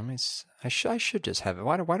that's what I should just have it.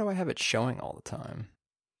 Why do I have it showing all the time?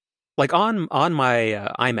 Like on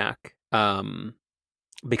my iMac,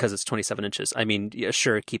 because it's 27 inches. I mean, yeah,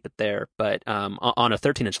 sure, keep it there, but on a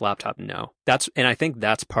 13-inch laptop, no. And I think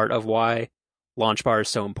that's part of why Launchbar is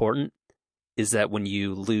so important, is that when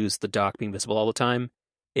you lose the dock being visible all the time,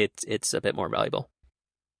 it's a bit more valuable.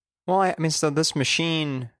 Well, I mean, so this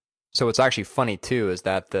machine, so what's actually funny too is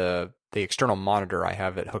that the external monitor I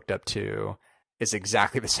have it hooked up to is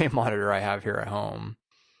exactly the same monitor I have here at home.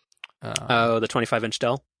 The 25-inch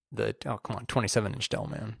Dell? Come on, 27-inch Dell,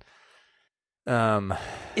 man.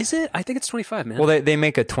 Is it? I think it's 25, man. Well, they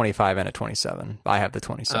make a 25 and a 27. I have the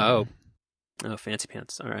 27. Oh, fancy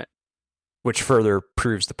pants. All right. Which further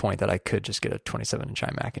proves the point that I could just get a 27-inch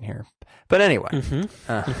iMac in here. But anyway,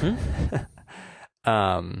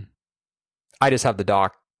 I just have the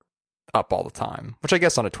dock up all the time, which I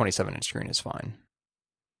guess on a 27-inch screen is fine.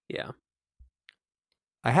 Yeah.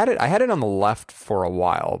 I had it on the left for a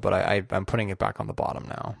while, but I'm putting it back on the bottom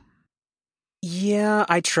now. Yeah,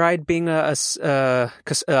 I tried being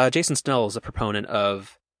because Jason Snell is a proponent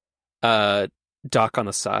of dock on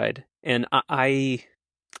the side, and I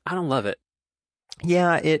don't love it.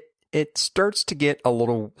 Yeah, it starts to get a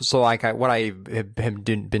little, so like what I have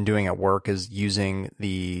been doing at work is using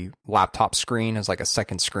the laptop screen as like a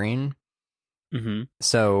second screen. Mm-hmm.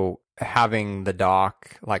 So having the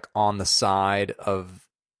dock like on the side of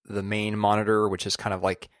the main monitor, which is kind of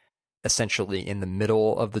like essentially in the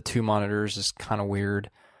middle of the two monitors, is kind of weird.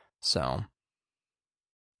 So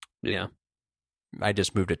yeah, I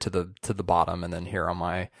just moved it to the bottom, and then here on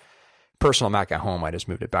my personal Mac at home, I just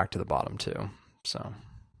moved it back to the bottom too. So,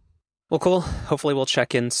 well, cool. Hopefully, we'll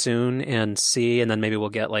check in soon and see, and then maybe we'll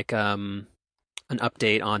get like an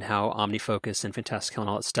update on how OmniFocus and Fantastical and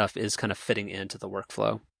all that stuff is kind of fitting into the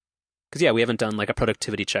workflow. Because yeah, we haven't done like a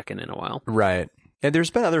productivity check-in in a while. Right. And there's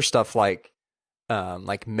been other stuff like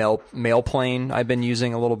Mailplane I've been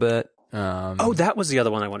using a little bit. That was the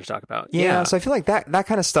other one I wanted to talk about. Yeah, so I feel like that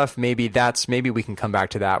kind of stuff, maybe we can come back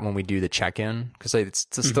to that when we do the check-in, because it's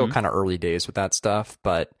still kind of early days with that stuff.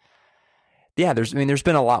 But yeah, there's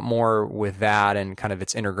been a lot more with that and kind of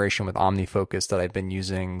its integration with OmniFocus that I've been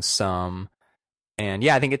using some. And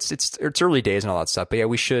yeah, I think it's early days and all that stuff. But yeah,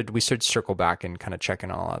 we should circle back and kind of check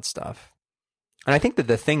in on all that stuff. And I think that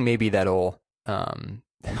the thing maybe that'll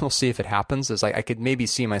we'll see if it happens is I could maybe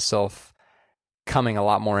see myself coming a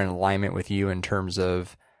lot more in alignment with you in terms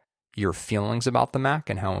of your feelings about the Mac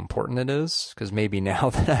and how important it is. Because maybe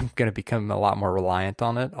now that I'm going to become a lot more reliant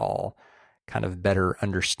on it, I'll kind of better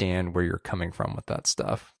understand where you're coming from with that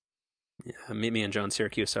stuff. Yeah, me and John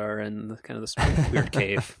Syracuse are in kind of this weird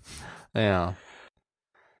cave. Yeah.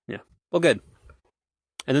 Yeah. Well, good.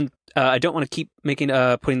 And then I don't want to keep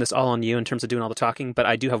putting this all on you in terms of doing all the talking, but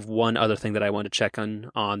I do have one other thing that I wanted to check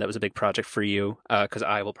on that was a big project for you, because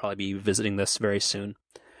I will probably be visiting this very soon.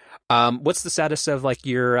 What's the status of like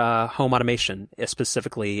your home automation,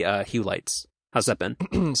 specifically Hue lights? How's that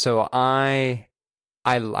been? So I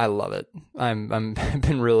love it. I've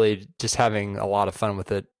been really just having a lot of fun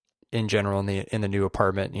with it in general in the new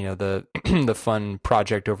apartment. You know, the the fun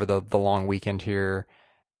project over the long weekend here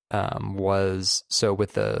was so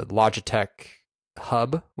with the Logitech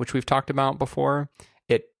hub, which we've talked about before.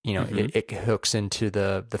 It it hooks into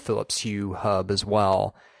the Philips Hue hub as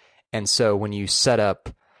well, and so when you set up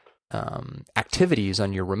activities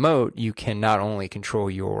on your remote, you can not only control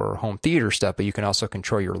your home theater stuff, but you can also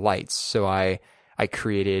control your lights. So I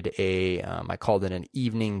created I called it an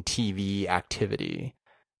evening TV activity,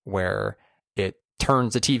 where it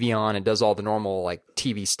turns the TV on and does all the normal like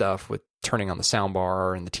TV stuff with turning on the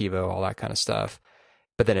soundbar and the TiVo, all that kind of stuff.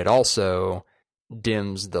 But then it also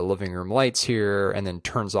dims the living room lights here and then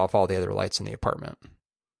turns off all the other lights in the apartment,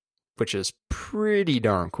 which is pretty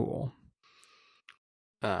darn cool.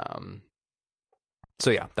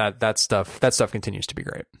 So yeah, that stuff continues to be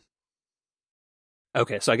great.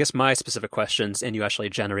 Okay, so I guess my specific questions, and you actually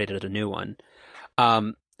generated a new one.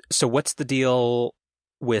 So what's the deal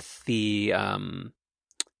with the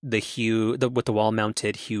Hue, with the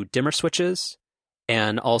wall-mounted Hue dimmer switches?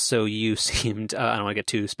 And also, you seemed, I don't want to get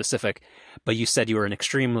too specific, but you said you were an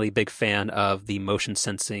extremely big fan of the motion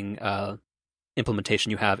sensing implementation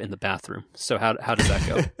you have in the bathroom. So how does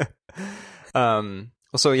that go?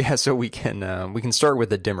 So we can start with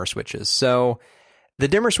the dimmer switches. So the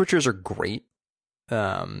dimmer switches are great.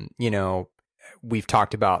 We've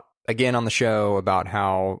talked about, again, on the show about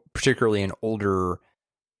how, particularly in older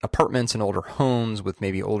apartments and older homes with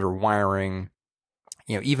maybe older wiring,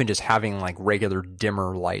 even just having like regular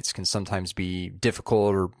dimmer lights can sometimes be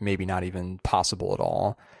difficult or maybe not even possible at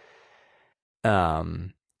all.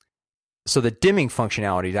 So the dimming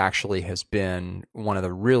functionality actually has been one of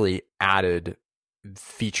the really added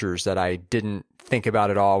features that I didn't think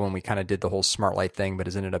about at all when we kind of did the whole smart light thing, but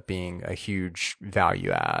has ended up being a huge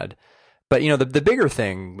value add. But the bigger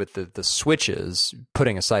thing with the switches,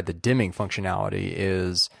 putting aside the dimming functionality,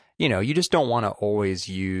 is you just don't want to always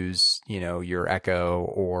use your Echo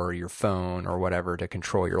or your phone or whatever to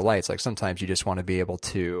control your lights. Like sometimes you just want to be able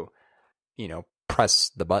to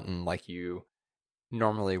press the button like you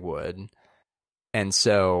normally would. And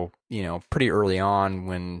so pretty early on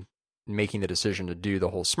when making the decision to do the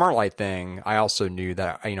whole smart light thing, I also knew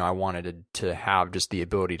that I wanted to have just the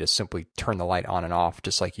ability to simply turn the light on and off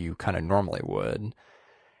just like you kind of normally would.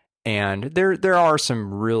 And there are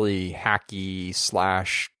some really hacky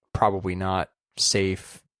 / probably not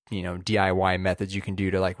safe DIY methods you can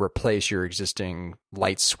do to like replace your existing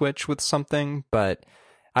light switch with something, but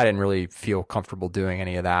I didn't really feel comfortable doing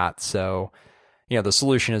any of that. So the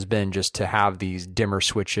solution has been just to have these dimmer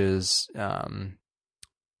switches kind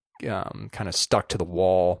of stuck to the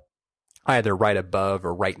wall, either right above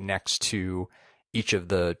or right next to each of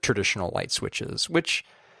the traditional light switches, which,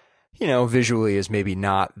 visually is maybe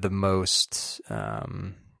not the most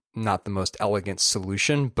elegant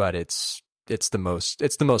solution, but it's the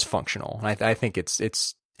most functional. And I think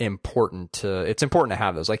it's important to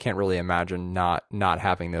have those. I can't really imagine not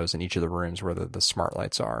having those in each of the rooms where the smart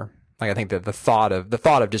lights are. Like, I think that the thought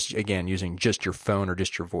of just, again, using just your phone or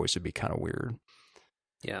just your voice would be kind of weird.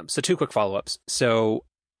 Yeah. So 2 quick follow-ups. So,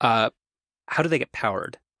 how do they get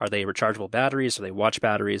powered? Are they rechargeable batteries? Are they watch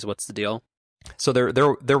batteries? What's the deal? So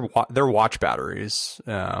they're watch batteries.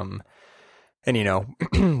 And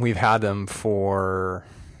we've had them for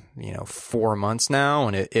 4 months now.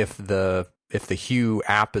 And if the Hue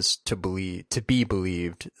app is to be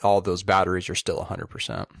believed, all those batteries are still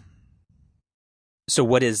 100%. So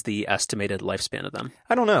what is the estimated lifespan of them?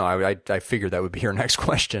 I don't know. I figured that would be your next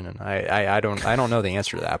question, and I don't know the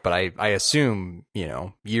answer to that, but I assume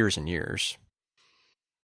years and years.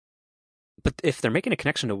 But if they're making a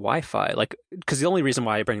connection to Wi-Fi, because the only reason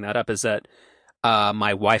why I bring that up is that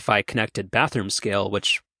my Wi-Fi connected bathroom scale,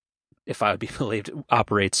 which, if I would be believed,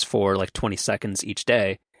 operates for 20 seconds each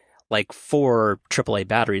day, 4 AAA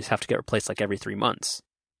batteries have to get replaced every 3 months.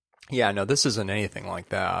 Yeah, no, this isn't anything like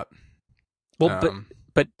that. Well,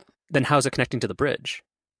 but then how's it connecting to the bridge?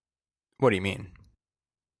 What do you mean?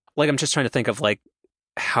 I'm just trying to think of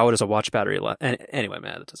how does a watch battery anyway,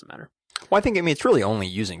 man, it doesn't matter. Well, I think it's really only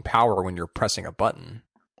using power when you're pressing a button,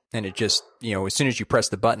 and it just as soon as you press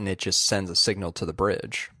the button, it just sends a signal to the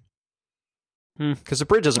bridge. Because the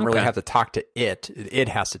bridge doesn't really have to talk to it; it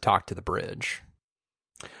has to talk to the bridge.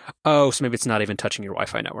 Oh, so maybe it's not even touching your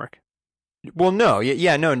Wi-Fi network. Well, no,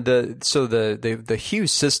 no. The Hue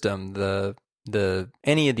system, the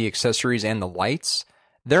any of the accessories and the lights,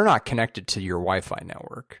 they're not connected to your Wi-Fi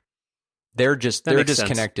network. They're just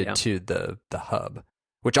connected to the hub,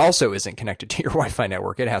 which also isn't connected to your Wi-Fi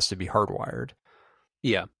network. It has to be hardwired.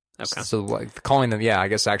 Yeah. Okay. So calling them, I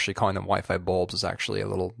guess actually calling them Wi-Fi bulbs is actually a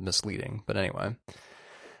little misleading. But anyway.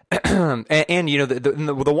 and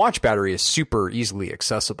the watch battery is super easily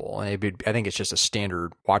accessible, and I think it's just a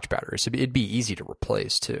standard watch battery, so it'd be easy to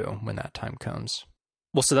replace too when that time comes.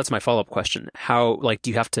 Well, so that's my follow-up question. How,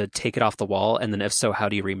 do you have to take it off the wall, and then if so, how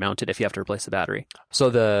do you remount it if you have to replace the battery? So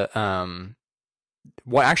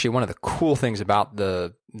one of the cool things about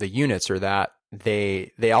the units are that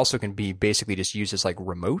they also can be basically just used as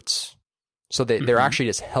remotes. So they're actually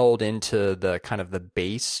just held into the kind of the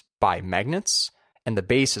base by magnets. And the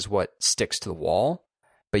base is what sticks to the wall,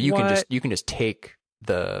 but you can just take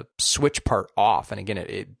the switch part off, and again,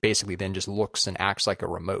 it basically then just looks and acts like a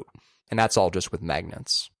remote, and that's all just with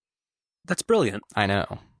magnets. That's brilliant. I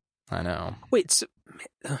know. Wait, so,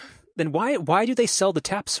 then why do they sell the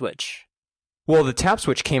tap switch? Well, the tap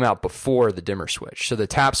switch came out before the dimmer switch, so the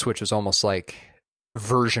tap switch was almost like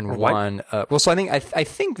version Why- 1. Well, so I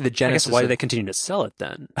think the I Genesis. guess why do they continue to sell it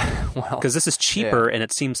then? Well, Because this is cheaper and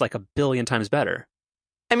it seems like a billion times better.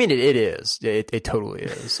 I mean, it is. It totally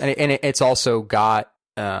is, and it's also got.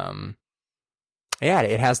 It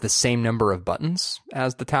has the same number of buttons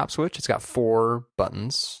as the tap switch. It's got 4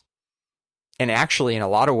 buttons. And actually, in a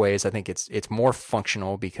lot of ways, I think it's more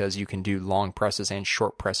functional because you can do long presses and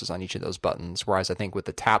short presses on each of those buttons. Whereas I think with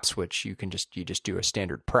the tap switch, you just do a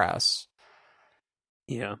standard press.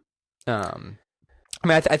 Yeah. I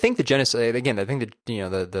mean, I think the Genesis again. I think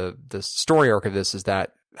the story arc of this is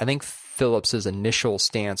that I think Philips's initial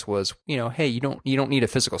stance was, hey, you don't need a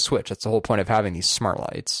physical switch. That's the whole point of having these smart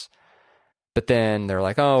lights. But then they're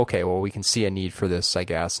like, oh, okay, well, we can see a need for this, I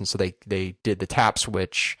guess. And so they did the tap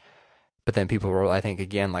switch. But then people were, I think,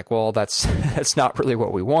 again, like, well, that's not really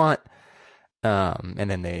what we want. And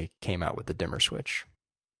then they came out with the dimmer switch.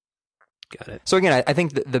 Got it. So again, I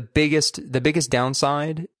think the biggest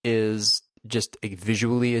downside is just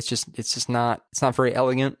visually, it's just not very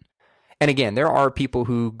elegant. And again, there are people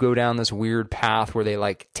who go down this weird path where they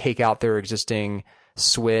like take out their existing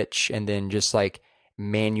switch and then just like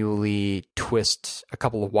manually twist a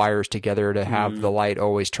couple of wires together to have the light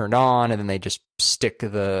always turned on, and then they just stick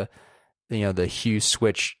the hue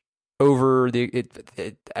switch over I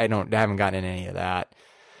haven't gotten in any of that.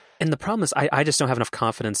 And the problem is I just don't have enough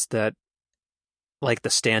confidence that like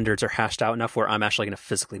the standards are hashed out enough where I'm actually going to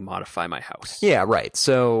physically modify my house. Yeah, right.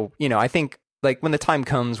 So, I think like when the time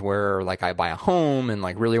comes where like I buy a home and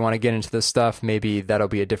like really want to get into this stuff, maybe that'll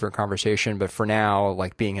be a different conversation. But for now,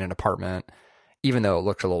 like being in an apartment, even though it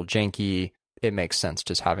looks a little janky, it makes sense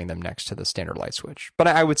just having them next to the standard light switch. But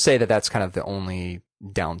I would say that that's kind of the only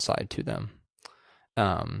downside to them.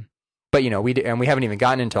 But we haven't even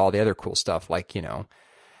gotten into all the other cool stuff. Like,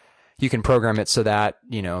 you can program it so that,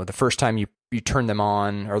 the first time you turn them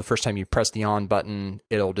on, or the first time you press the on button,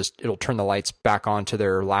 it'll turn the lights back on to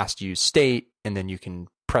their last used state. And then you can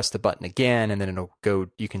press the button again, and then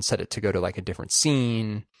you can set it to go to like a different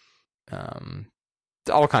scene.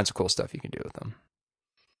 All kinds of cool stuff you can do with them.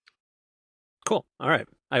 Cool. All right.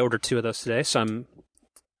 I ordered 2 of those today, so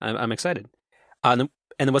I'm excited. And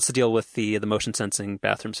then what's the deal with the motion sensing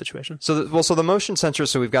bathroom situation? So the motion sensors,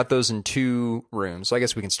 so we've got those in 2 rooms. So I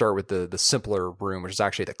guess we can start with the simpler room, which is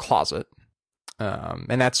actually the closet.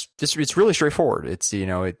 And that's just, it's really straightforward. It's,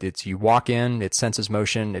 it's you walk in, it senses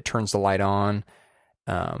motion, it turns the light on.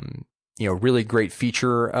 Really great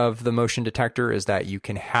feature of the motion detector is that you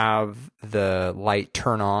can have the light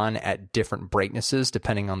turn on at different brightnesses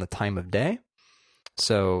depending on the time of day.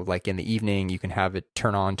 So like in the evening, you can have it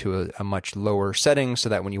turn on to a much lower setting so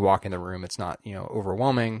that when you walk in the room, it's not,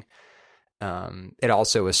 overwhelming. It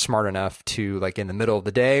also is smart enough to, like in the middle of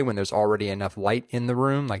the day when there's already enough light in the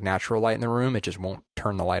room, like natural light in the room, it just won't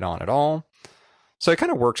turn the light on at all. So it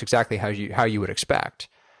kind of works exactly how you would expect.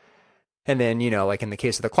 And then, like in the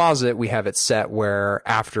case of the closet, we have it set where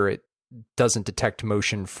after it doesn't detect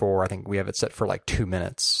motion for, I think we have it set for like 2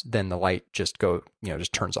 minutes, then the light just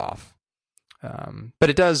turns off. But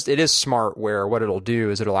it is smart where what it'll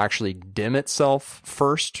do is it'll actually dim itself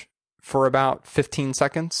first for about 15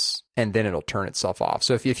 seconds, and then it'll turn itself off.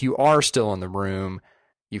 So if you are still in the room,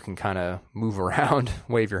 you can kind of move around,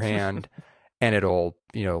 wave your hand, and it'll,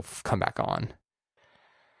 come back on.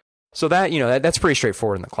 So that's pretty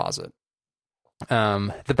straightforward in the closet.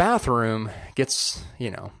 The bathroom gets,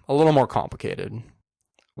 a little more complicated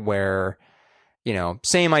where,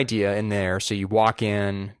 same idea in there. So you walk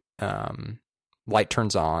in, light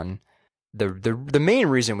turns on. The main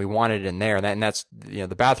reason we wanted it in there, and that's,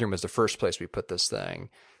 the bathroom was the first place we put this thing,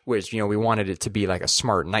 was, we wanted it to be like a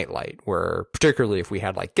smart nightlight where particularly if we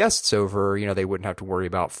had like guests over, they wouldn't have to worry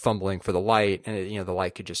about fumbling for the light, and the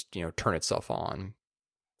light could just, turn itself on.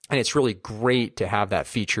 And it's really great to have that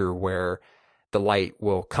feature where the light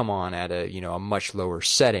will come on at a much lower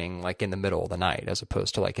setting, like in the middle of the night, as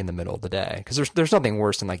opposed to like in the middle of the day. Because there's nothing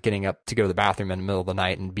worse than like getting up to go to the bathroom in the middle of the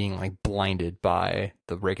night and being like blinded by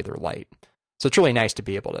the regular light. So it's really nice to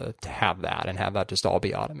be able to have that and have that just all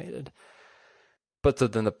be automated. But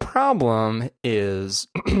then the problem is,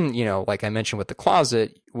 like I mentioned with the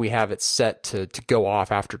closet, we have it set to go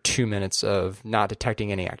off after 2 minutes of not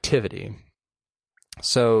detecting any activity.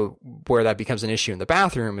 So where that becomes an issue in the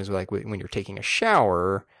bathroom is like when you're taking a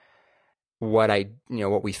shower,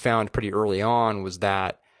 what we found pretty early on was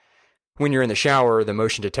that when you're in the shower, the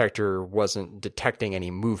motion detector wasn't detecting any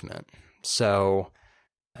movement. So,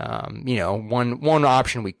 one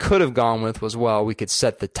option we could have gone with was, well, we could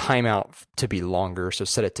set the timeout to be longer. So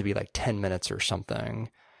set it to be like 10 minutes or something.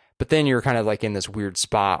 But then you're kind of like in this weird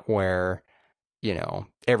spot where,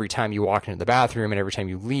 every time you walk into the bathroom and every time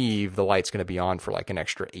you leave, the light's going to be on for like an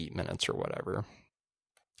extra 8 minutes or whatever,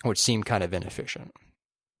 which seemed kind of inefficient.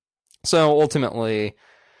 So ultimately,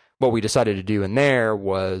 what we decided to do in there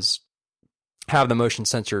was have the motion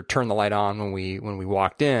sensor turn the light on when we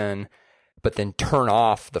walked in, but then turn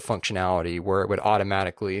off the functionality where it would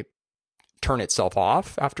automatically turn itself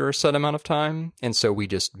off after a set amount of time. And so we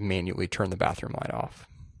just manually turn the bathroom light off.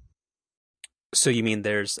 So you mean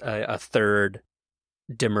there's a third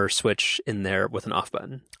dimmer switch in there with an off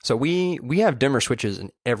button? So we have dimmer switches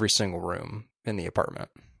in every single room in the apartment.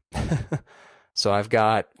 So I've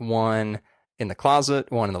got one in the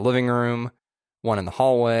closet, one in the living room, one in the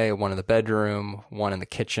hallway, one in the bedroom, one in the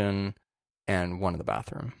kitchen, and one in the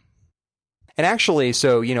bathroom. And actually,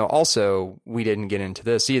 so, also we didn't get into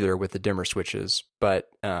this either with the dimmer switches, but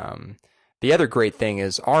the other great thing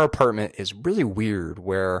is our apartment is really weird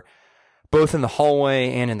where both in the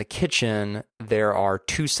hallway and in the kitchen, there are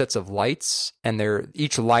two sets of lights, and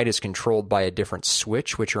each light is controlled by a different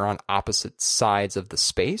switch, which are on opposite sides of the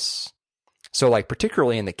space. So like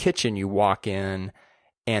particularly in the kitchen, you walk in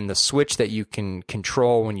and the switch that you can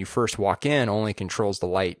control when you first walk in only controls the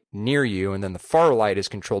light near you. And then the far light is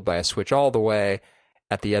controlled by a switch all the way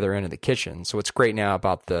at the other end of the kitchen. So what's great now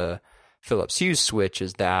about the Philips Hue switch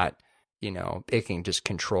is that, it can just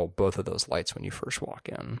control both of those lights when you first walk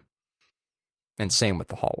in. And same with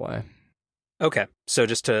the hallway. Okay. So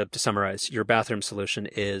just to summarize, your bathroom solution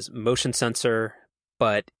is motion sensor,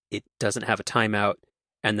 but it doesn't have a timeout.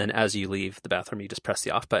 And then as you leave the bathroom, you just press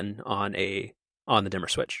the off button on the dimmer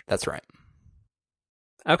switch. That's right.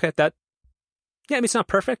 Okay. It's not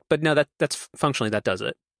perfect, but no, that's functionally, that does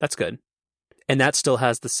it. That's good. And that still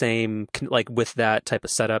has the same, like with that type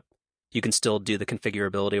of setup, you can still do the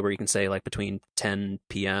configurability where you can say like between 10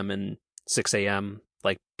 p.m. and 6 a.m.,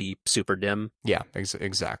 like be super dim. Yeah,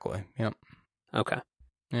 exactly. Yep. Okay.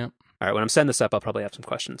 Yep. All right. When I'm setting this up, I'll probably have some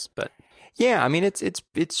questions, but yeah, I mean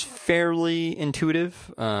it's fairly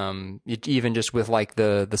intuitive. Even just with like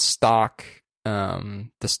the stock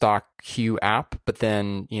Hue app, but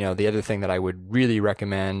then the other thing that I would really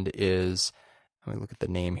recommend is, let me look at the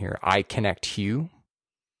name here, iConnect Hue.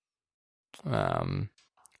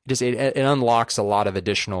 It unlocks a lot of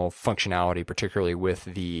additional functionality, particularly with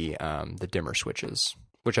the dimmer switches,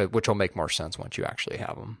 which will make more sense once you actually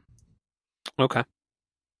have them. Okay.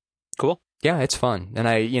 Cool. Yeah, it's fun. And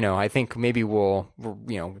I think maybe we're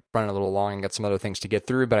running a little long and got some other things to get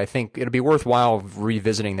through, but I think it'll be worthwhile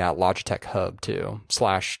revisiting that Logitech Hub too,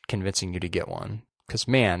 / convincing you to get one. Cause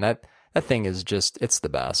man, that thing is just, it's the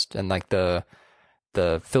best. And like the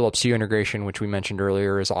Philips Hue integration, which we mentioned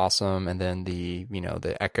earlier, is awesome. And then the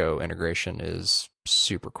Echo integration is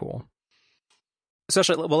super cool.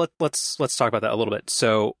 Especially, well, let's talk about that a little bit.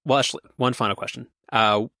 So, well, actually, one final question.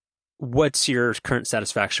 What's your current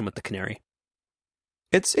satisfaction with the Canary?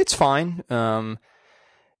 It's fine.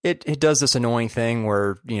 It does this annoying thing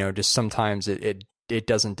where, just sometimes it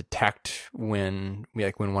doesn't detect when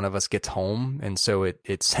one of us gets home. And so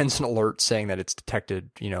it sends an alert saying that it's detected,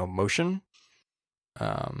 motion.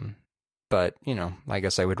 But, I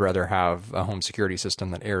guess I would rather have a home security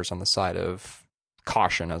system that errs on the side of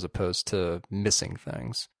caution as opposed to missing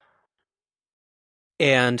things.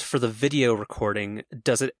 And for the video recording,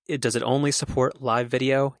 does it only support live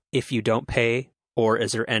video if you don't pay, or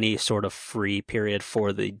is there any sort of free period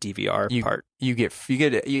for the DVR part? You get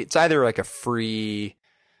it's either like a free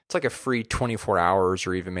 24 hours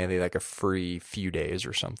or even maybe like a free few days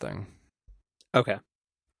or something. Okay.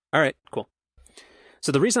 All right, cool.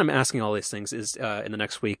 So the reason I'm asking all these things is in the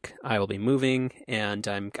next week I will be moving, and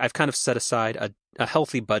I've kind of set aside a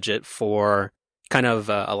healthy budget for kind of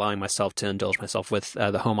allowing myself to indulge myself with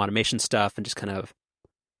the home automation stuff and just kind of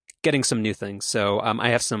getting some new things. So I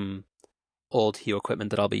have some old Hue equipment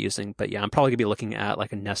that I'll be using, but yeah, I'm probably gonna be looking at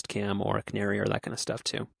like a Nest Cam or a Canary or that kind of stuff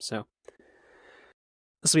too. So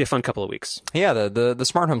this will be a fun couple of weeks. Yeah, the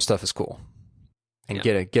smart home stuff is cool, and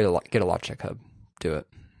get a Logitech Hub. Do it.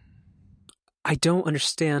 I don't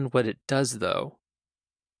understand what it does though.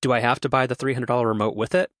 Do I have to buy the $300 remote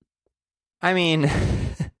with it? I mean,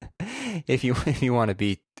 if you want to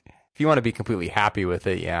be completely happy with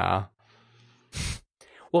it, yeah.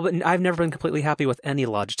 Well, but I've never been completely happy with any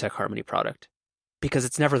Logitech Harmony product because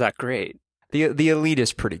it's never that great. The Elite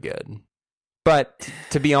is pretty good, but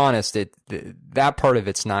to be honest, that part of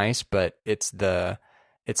it's nice, but it's the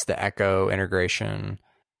Echo integration.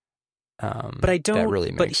 But I don't. That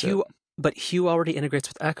really makes it. But Hue already integrates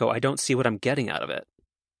with Echo. I don't see what I'm getting out of it.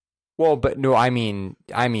 Well, but no, I mean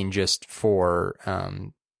just for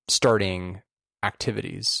starting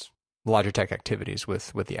activities, Logitech activities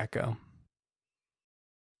with the Echo.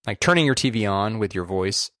 Like turning your TV on with your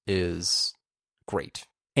voice is great.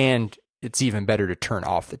 And it's even better to turn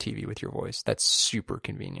off the TV with your voice. That's super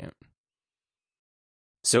convenient.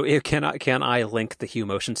 So can I link the Hue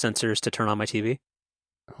motion sensors to turn on my TV?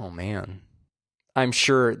 Oh man. I'm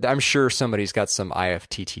sure somebody's got some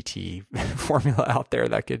IFTTT formula out there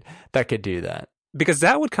that could do that. Because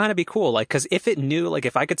that would kind of be cool. Like, because if it knew, like,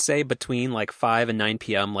 if I could say between like 5 and 9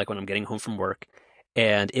 p.m., like when I'm getting home from work,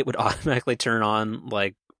 and it would automatically turn on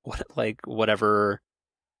whatever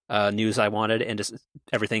news I wanted, and just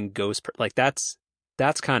everything goes like that's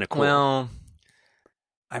kind of cool. Well,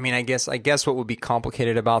 I mean, I guess what would be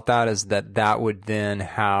complicated about that is that would then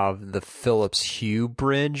have the Philips Hue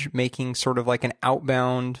bridge making sort of like an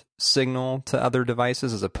outbound signal to other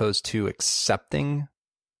devices as opposed to accepting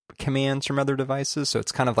commands from other devices. So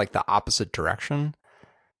it's kind of like the opposite direction.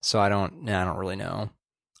 So I don't really know.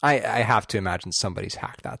 I have to imagine somebody's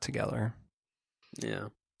hacked that together. Yeah,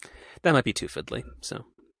 that might be too fiddly. So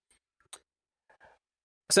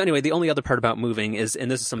anyway, the only other part about moving is, and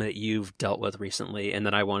this is something that you've dealt with recently and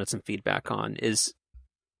that I wanted some feedback on, is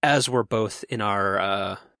as we're both in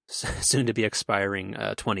our soon to be expiring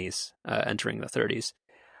 20s, entering the 30s,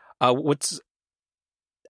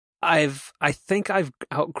 I think I've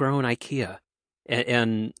outgrown IKEA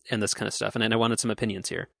and this kind of stuff, and I wanted some opinions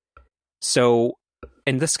here. So,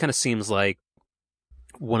 and this kind of seems like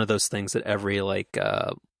one of those things that every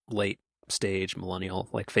late stage millennial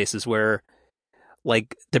faces, where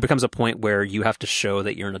there becomes a point where you have to show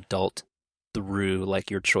that you're an adult through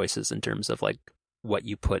your choices in terms of what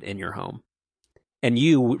you put in your home. And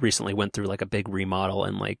you recently went through a big remodel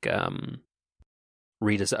and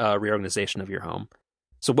reorganization of your home.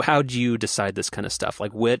 So how do you decide this kind of stuff?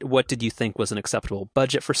 What did you think was an acceptable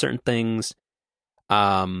budget for certain things?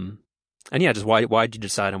 And yeah, just why did you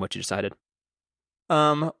decide on what you decided?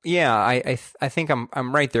 Yeah, I think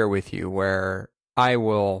I'm right there with you, where I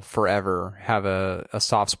will forever have a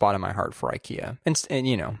soft spot in my heart for IKEA,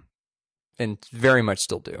 and very much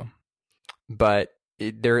still do. But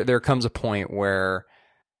there comes a point where,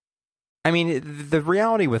 I mean, the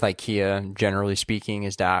reality with IKEA, generally speaking,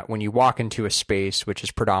 is that when you walk into a space which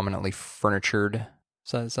is predominantly furnitured,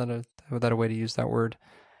 is that a way to use that word?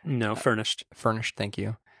 No, furnished. Furnished, thank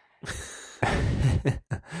you.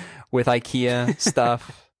 With IKEA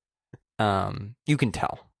stuff, you can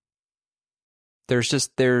tell. There's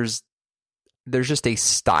just a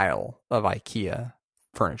style of IKEA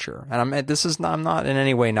furniture, and I'm not in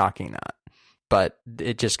any way knocking that, but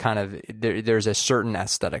it just kind of there's a certain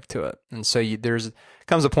aesthetic to it, and so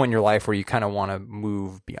comes a point in your life where you kind of want to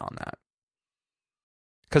move beyond that.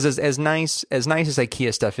 Because as nice as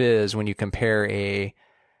IKEA stuff is, when you compare a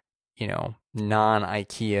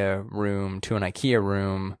non-IKEA room to an IKEA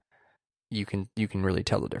room, you can really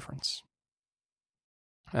tell the difference.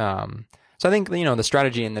 So I think, the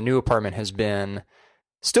strategy in the new apartment has been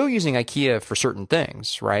still using IKEA for certain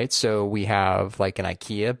things, right? So we have an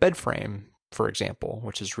IKEA bed frame, for example,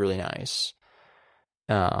 which is really nice.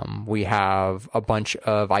 We have a bunch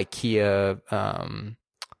of IKEA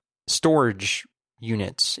storage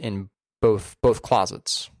units in both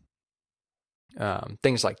closets,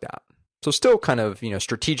 things like that. So still kind of,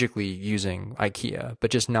 strategically using IKEA, but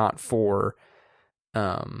just not for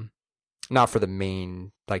the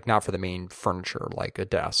main furniture, like a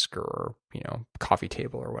desk or, coffee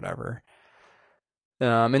table or whatever.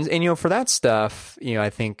 And for that stuff,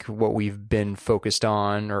 I think what we've been focused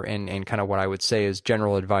on, and kind of what I would say is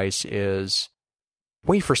general advice, is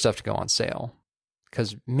wait for stuff to go on sale.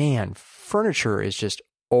 Because, man, furniture is just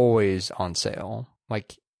always on sale.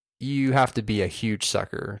 You have to be a huge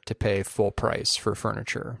sucker to pay full price for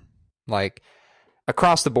furniture.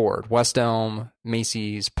 Across the board, West Elm,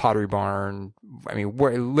 Macy's, Pottery Barn, I mean,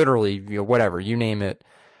 literally, whatever, you name it.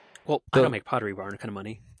 Well, I don't make Pottery Barn kind of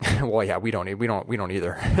money. Well, yeah, we don't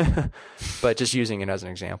either. But just using it as an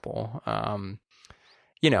example,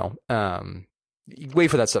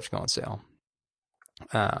 wait for that stuff to go on sale.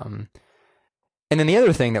 And then the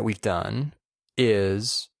other thing that we've done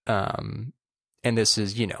is, and this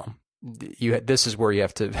is, this is where you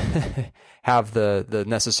have to have the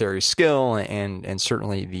necessary skill and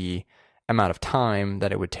certainly the amount of time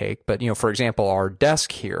that it would take. But, for example, our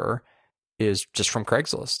desk here is just from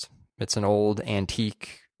Craigslist. It's an old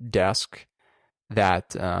antique desk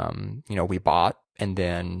that, we bought and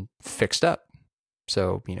then fixed up.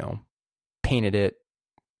 So, painted it,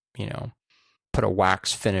 put a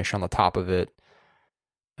wax finish on the top of it,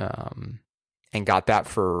 and got that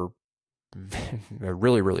for a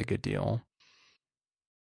really, really good deal.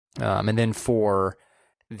 And then for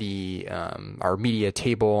the our media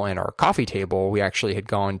table and our coffee table, we actually had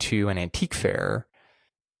gone to an antique fair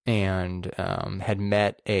and had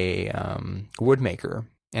met a woodmaker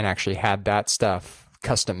and actually had that stuff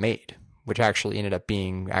custom made, which actually ended up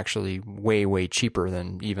being actually way, way cheaper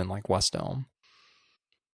than even like West Elm.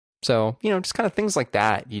 So, just kind of things like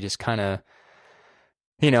that. You just kind of,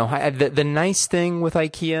 the nice thing with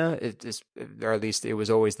IKEA is, or at least it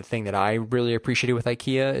was always the thing that I really appreciated with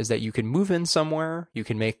IKEA, is that you can move in somewhere, you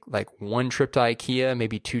can make like one trip to IKEA,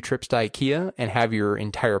 maybe 2 trips to IKEA, and have your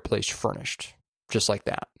entire place furnished just like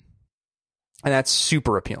that. And that's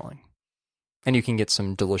super appealing. And you can get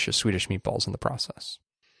some delicious Swedish meatballs in the process.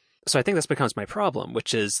 So I think this becomes my problem,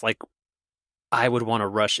 which is like, I would want to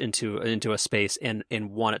rush into a space and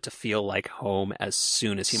want it to feel like home as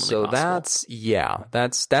soon as humanly possible.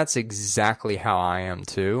 That's exactly how I am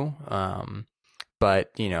too.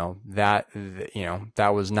 But that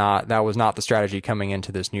was not the strategy coming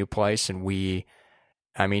into this new place. And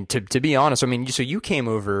to be honest, so you came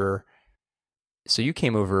over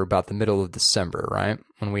about the middle of December, right?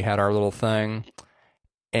 When we had our little thing,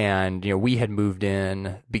 and we had moved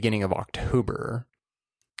in beginning of October,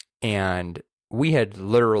 and we had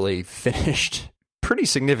literally finished pretty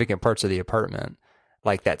significant parts of the apartment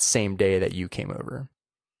like that same day that you came over.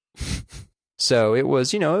 So it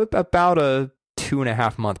was, about a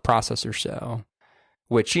 2.5 month process or so,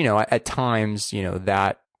 which, at times,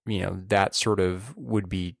 that sort of would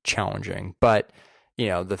be challenging. But,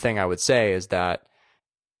 the thing I would say is that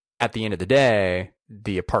at the end of the day,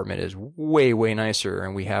 the apartment is way, way nicer,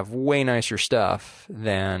 and we have way nicer stuff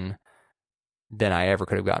than I ever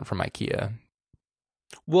could have gotten from IKEA.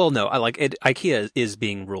 Well, no, I like it. IKEA is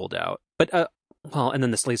being ruled out, but and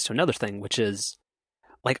then this leads to another thing, which is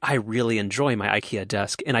like I really enjoy my IKEA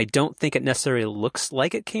desk, and I don't think it necessarily looks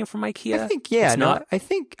like it came from IKEA. I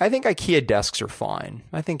think I think IKEA desks are fine.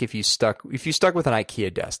 I think if you stuck with an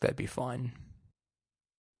IKEA desk, that'd be fine.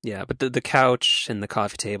 Yeah, but the couch and the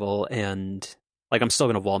coffee table, and like I'm still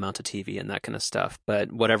gonna wall mount a TV and that kind of stuff,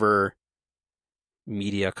 but whatever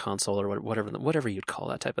media console or whatever you'd call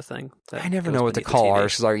that type of thing. I never know what to call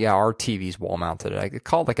ours, because our TV's wall mounted. I could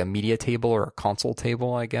call it like a media table or a console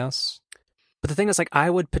table, I guess. But the thing is, like,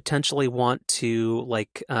 I would potentially want to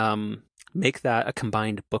like make that a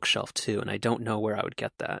combined bookshelf too, and I don't know where I would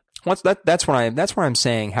get that. That's where I'm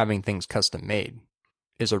saying having things custom made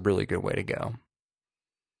is a really good way to go.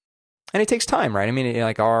 And it takes time, right?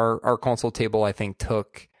 Like our console table, I think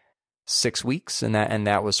took 6 weeks, and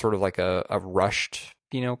that was sort of like a rushed,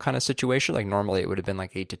 kind of situation. Like normally it would have been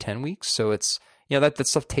like 8 to 10 weeks. So it's, that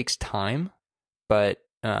stuff takes time, but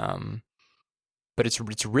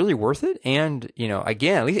it's really worth it. And,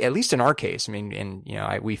 again, at least in our case,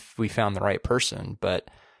 we found the right person,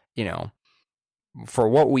 but, for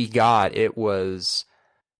what we got, it was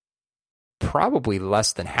probably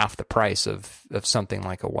less than half the price of something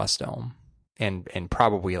like a West Elm. And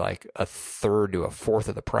probably like a third to a fourth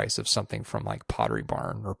of the price of something from like Pottery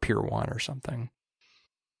Barn or Pier 1 or something.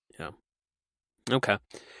 Yeah. Okay.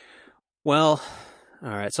 Well, all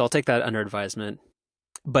right. So I'll take that under advisement.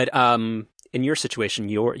 But in your situation,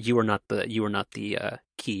 you were not the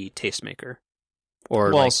key tastemaker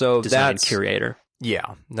or design curator.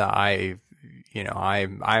 Yeah. No, I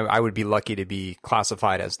would be lucky to be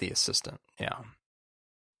classified as the assistant. Yeah.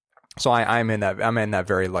 So I'm in that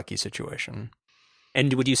very lucky situation.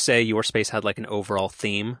 And would you say your space had like an overall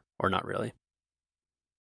theme, or not really?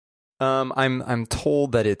 I'm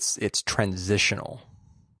told that it's transitional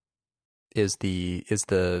is the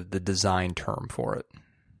design term for it,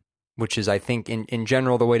 which is, I think in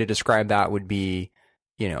general the way to describe that would be,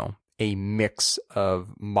 a mix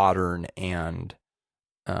of modern and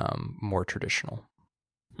more traditional.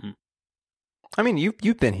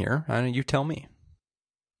 You've been here. I don't know, you tell me.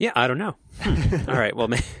 Yeah, I don't know. All right. Well,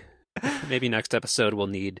 maybe next episode we'll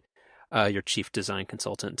need your chief design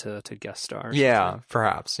consultant to guest star. Yeah,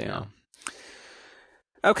 perhaps. Yeah.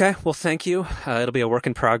 Okay. Well, thank you. It'll be a work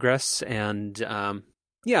in progress, and I'm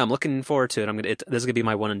looking forward to it. This is gonna be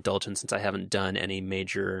my one indulgence since I haven't done any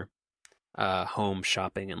major home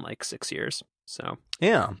shopping in like 6 years. So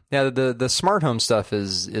yeah. The smart home stuff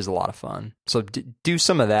is a lot of fun. So do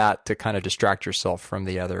some of that to kind of distract yourself from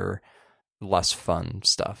the other less fun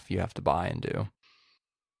stuff you have to buy and do.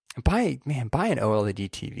 And buy an OLED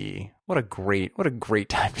TV. What a great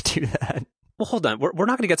time to do that. Well, hold on. We're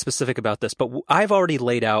not going to get specific about this, but I've already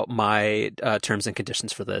laid out my terms and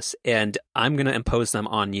conditions for this, and I'm going to impose them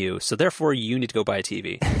on you. So therefore, you need to go buy a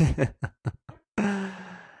TV.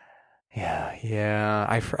 Yeah.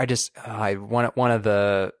 I one of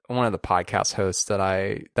the podcast hosts that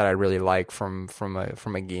I really like from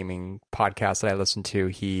a gaming podcast that I listen to.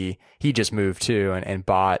 He just moved too and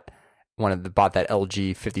bought bought that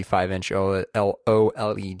LG 55-inch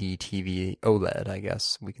OLED TV, OLED, I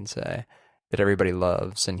guess we can say, that everybody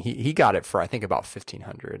loves, and he got it for I think about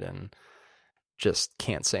 $1,500, and just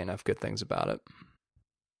can't say enough good things about it.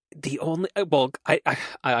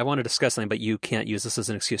 I want to discuss something, but you can't use this as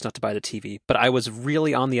an excuse not to buy the TV. But I was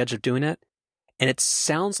really on the edge of doing it, and it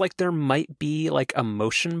sounds like there might be like a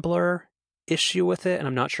motion blur issue with it, and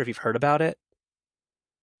I'm not sure if you've heard about it.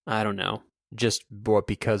 I don't know. Just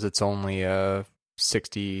because it's only a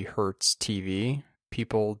 60 hertz TV,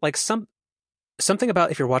 people like something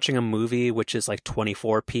about if you're watching a movie which is like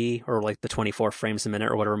 24p or like the 24 frames a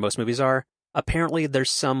minute or whatever most movies are. Apparently,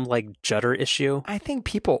 there's some like judder issue. I think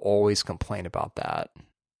people always complain about that.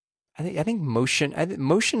 I think motion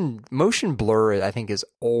blur, I think, is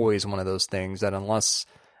always one of those things that unless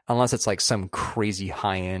it's like some crazy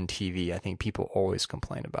high end TV, I think people always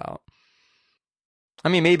complain about. I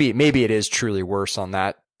mean, maybe it is truly worse on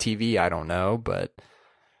that TV. I don't know, but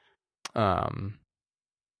I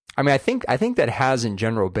mean, I think that has in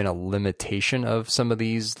general been a limitation of some of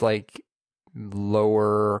these like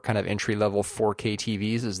lower kind of entry level 4K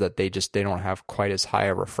TVs, is that they don't have quite as high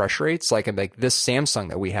a refresh rates. Like this Samsung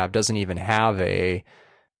that we have doesn't even have a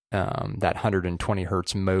that 120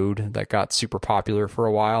 hertz mode that got super popular for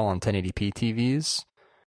a while on 1080p TVs.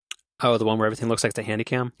 Oh, the one where everything looks like the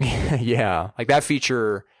Handycam? Yeah, like that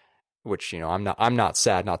feature, which I'm not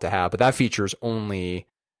sad not to have, but that feature is only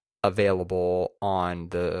available on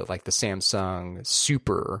the Samsung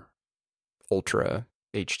Super Ultra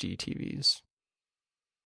HD TVs.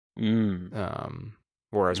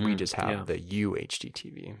 Whereas we just have the UHD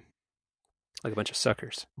TV, like a bunch of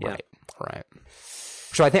suckers. Right.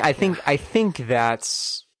 So I think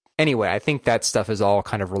that's anyway. I think that stuff is all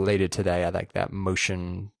kind of related to that, like that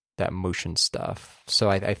motion stuff. So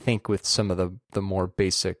I think with some of the more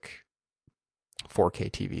basic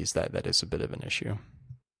 4K TVs, that is a bit of an issue.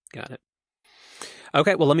 Got it.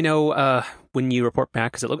 Okay, well, let me know when you report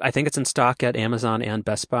back, because I think it's in stock at Amazon and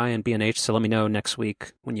Best Buy and B&H, so let me know next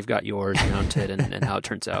week when you've got yours mounted and how it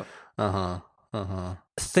turns out.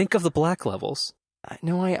 Think of the black levels.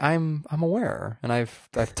 No, I'm aware, and I've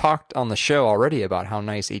talked on the show already about how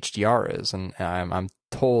nice HDR is, and I'm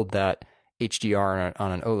told that HDR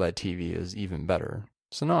on an OLED TV is even better.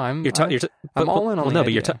 So no, I'm all in on the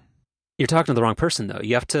idea. But you're talking to the wrong person though.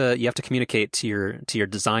 You have to communicate to your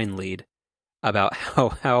design lead about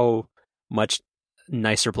how much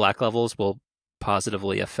nicer black levels will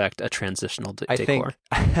positively affect a transitional decor.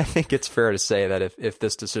 I think it's fair to say that if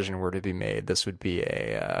this decision were to be made, this would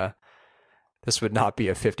not be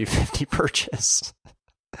a 50-50 purchase.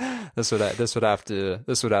 This would have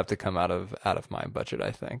to come out of my budget,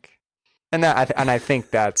 I think. And I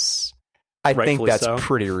think that's so.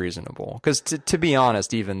 Pretty reasonable, because to be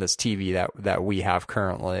honest, even this TV that we have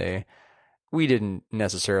currently, we didn't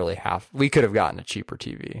necessarily we could have gotten a cheaper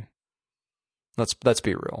TV. Let's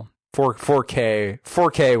be real.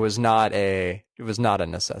 4K was not a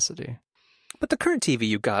necessity. But the current TV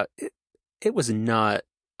you got, it was not.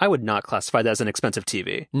 I would not classify that as an expensive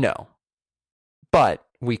TV. No, but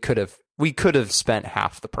we could have spent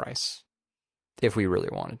half the price if we really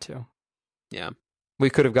wanted to. Yeah, we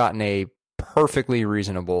could have gotten a perfectly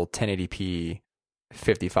reasonable 1080p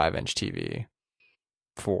 55-inch TV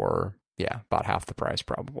for about half the price,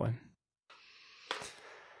 probably.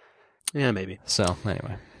 Yeah, maybe. So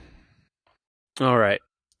anyway, all right.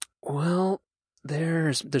 Well,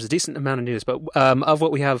 there's a decent amount of news, but of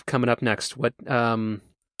what we have coming up next, what are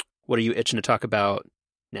you itching to talk about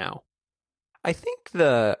now? I think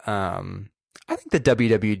the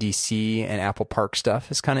WWDC and Apple Park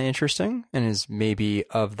stuff is kind of interesting, and is maybe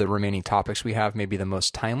of the remaining topics we have, maybe the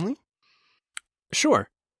most timely. Sure.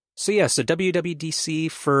 So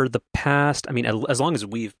WWDC for the past, I mean, as long as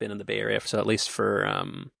we've been in the Bay Area, so at least for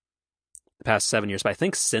the past 7 years, but I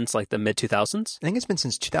think since like the mid-2000s? I think it's been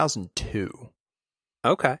since 2002.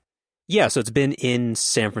 Okay. Yeah, so it's been in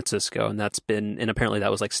San Francisco, and apparently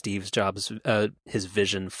that was like Steve Jobs' his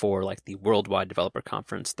vision for like the worldwide developer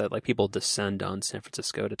conference, that like people descend on San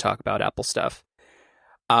Francisco to talk about Apple stuff.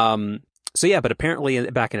 But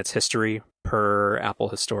apparently back in its history, per Apple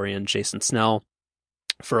historian Jason Snell,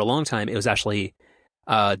 for a long time it was actually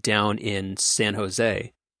down in San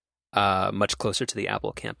Jose, much closer to the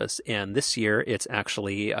Apple campus, and this year it's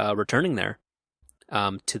actually returning there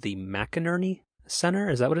to the McInerney Center.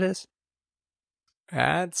 Is that what it is?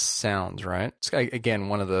 That sounds right. It's, again,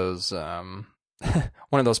 one of those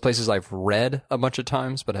places I've read a bunch of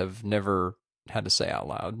times, but have never had to say out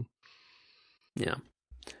loud. Yeah.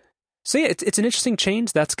 So yeah, it's an interesting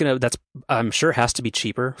change. That's I'm sure has to be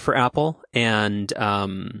cheaper for Apple, and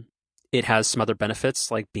it has some other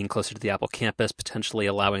benefits, like being closer to the Apple campus, potentially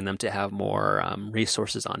allowing them to have more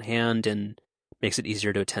resources on hand, and makes it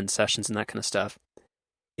easier to attend sessions and that kind of stuff.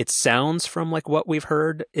 It sounds from like what we've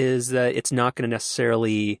heard is that it's not going to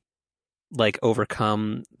necessarily like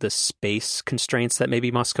overcome the space constraints that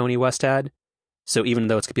maybe Moscone West had. So even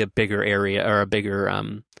though it's going to be a bigger area or a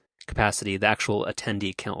bigger capacity, the actual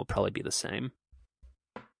attendee count will probably be the same.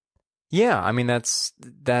 Yeah, I mean that's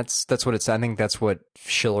what it's. I think that's what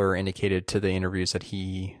Schiller indicated to the interviews that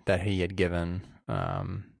he had given.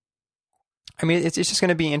 I mean, it's just going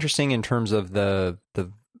to be interesting in terms of the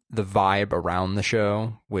vibe around the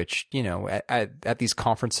show, which, you know, at these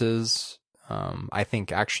conferences, I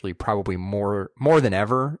think actually probably more than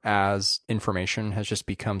ever, as information has just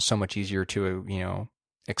become so much easier to, you know,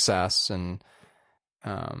 access. And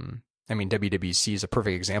I mean, WWDC is a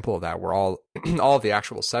perfect example of that, where all of the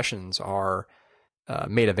actual sessions are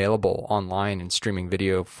made available online in streaming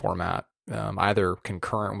video format, either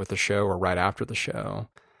concurrent with the show or right after the show.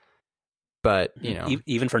 But, you know,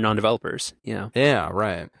 even for non-developers, yeah,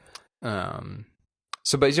 right.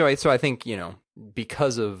 So I think, you know,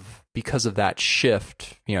 because of that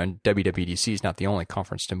shift, you know, and WWDC is not the only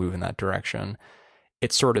conference to move in that direction.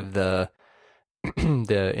 It's sort of the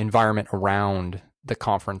environment around the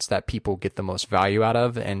conference that people get the most value out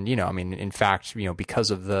of. And, you know, I mean, in fact, you know, because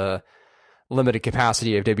of the limited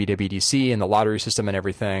capacity of WWDC and the lottery system and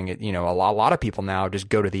everything, you know, a lot of people now just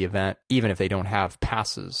go to the event even if they don't have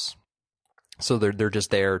passes. So they're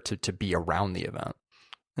just there to be around the event.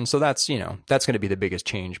 And so that's, you know, that's going to be the biggest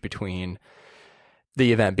change between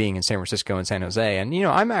the event being in San Francisco and San Jose. And, you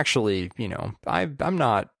know, I'm actually, you know, I'm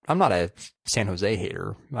not a San Jose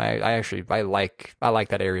hater. I like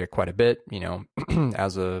that area quite a bit, you know,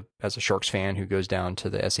 as a Sharks fan who goes down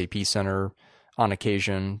to the SAP Center on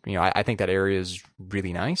occasion. You know, I think that area is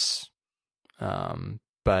really nice.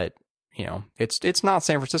 But, you know, it's not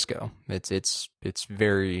San Francisco. It's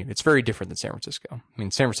very different than San Francisco. I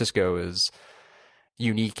mean, San Francisco is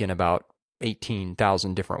unique in about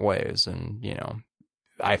 18,000 different ways, and, you know,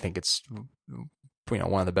 I think it's, you know,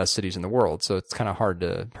 one of the best cities in the world. So it's kind of hard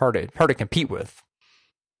to compete with.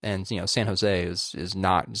 And, you know, San Jose is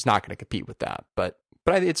not going to compete with that. But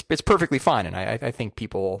it's perfectly fine, and I think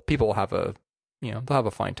people will have a, you know, they'll have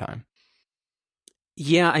a fine time.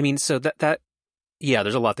 Yeah, I mean, so that yeah,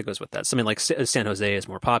 there's a lot that goes with that. Something like San Jose is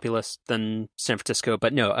more populous than San Francisco,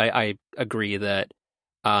 but no, I agree that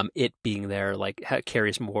it being there like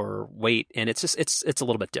carries more weight, and it's a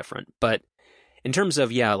little bit different. But in terms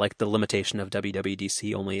of, yeah, like the limitation of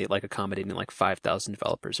WWDC only like accommodating like 5,000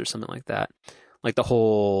 developers or something like that, like the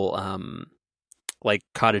whole like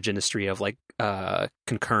cottage industry of like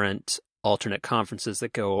concurrent alternate conferences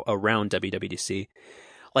that go around WWDC,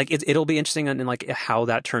 like it'll be interesting in like how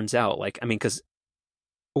that turns out. Like, I mean, because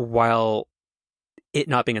while it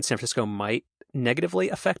not being in San Francisco might negatively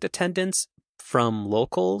affect attendance from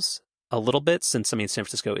locals a little bit, since, I mean, San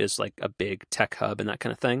Francisco is like a big tech hub and that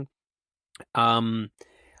kind of thing.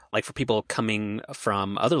 Like for people coming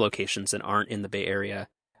from other locations that aren't in the Bay Area,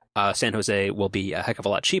 San Jose will be a heck of a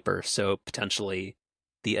lot cheaper. So potentially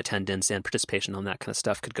the attendance and participation on that kind of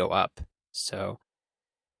stuff could go up. So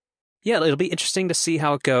yeah, it'll be interesting to see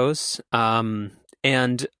how it goes.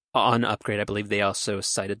 And on Upgrade, I believe they also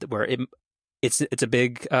cited that where it's a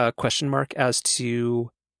big question mark as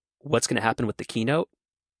to what's going to happen with the keynote,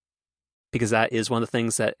 because that is one of the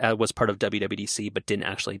things that was part of WWDC but didn't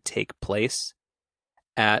actually take place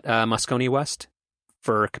at Moscone West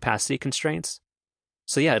for capacity constraints.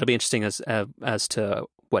 So yeah, it'll be interesting as to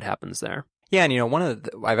what happens there. Yeah, and, you know, one of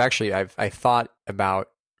the, I thought about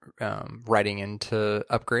writing into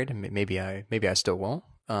Upgrade, and maybe I still will.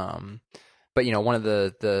 But, you know, one of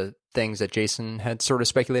the things that Jason had sort of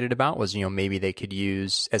speculated about was, you know, maybe they could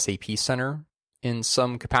use SAP Center in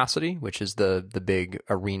some capacity, which is the big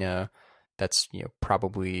arena that's, you know,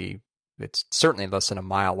 probably, it's certainly less than a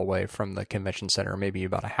mile away from the convention center, maybe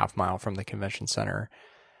about a half mile from the convention center.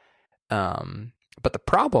 But the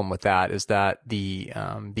problem with that is that the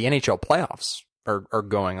NHL playoffs are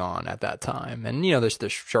going on at that time, and, you know, the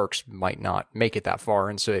Sharks might not make it that far,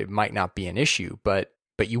 and so it might not be an issue, but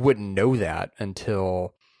you wouldn't know that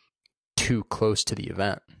until too close to the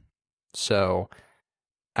event. So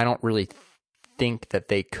I don't really think that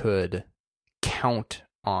they could count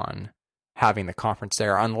on having the conference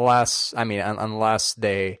there unless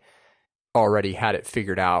they already had it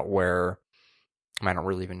figured out where, I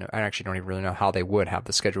actually don't even really know how they would have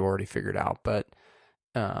the schedule already figured out. But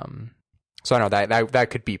so I know that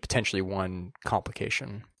could be potentially one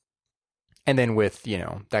complication. And then with, you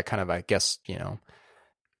know, that kind of, I guess, you know,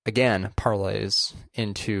 again, parlays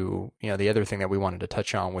into, the other thing that we wanted to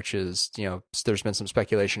touch on, which is, there's been some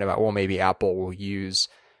speculation about, well, maybe Apple will use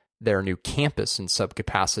their new campus in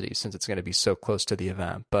subcapacity since it's going to be so close to the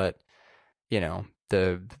event. But,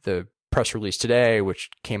 the press release today, which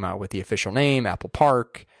came out with the official name, Apple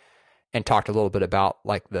Park, and talked a little bit about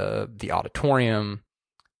like the auditorium.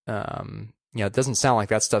 It doesn't sound like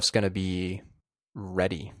that stuff's going to be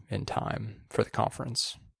ready in time for the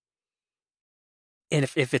conference. And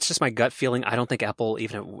if it's just my gut feeling, I don't think Apple,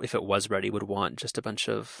 even if it was ready, would want just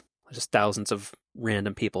thousands of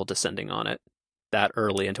random people descending on it that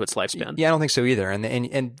early into its lifespan. Yeah, I don't think so either.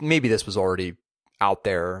 And maybe this was already out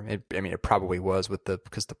there. It probably was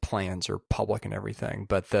because the plans are public and everything.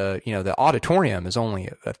 But the auditorium is only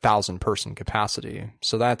 1,000 person capacity,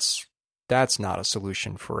 so that's not a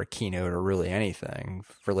solution for a keynote or really anything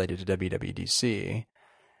related to WWDC.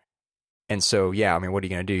 And so, yeah, what are you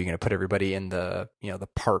going to do? You're going to put everybody in the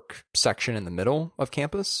park section in the middle of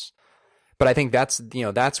campus. But I think that's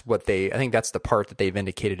the part that they've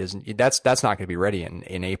indicated is that's not going to be ready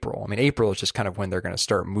in April. April is just kind of when they're going to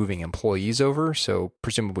start moving employees over. So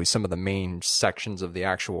presumably some of the main sections of the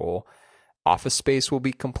actual office space will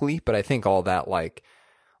be complete. But I think all that like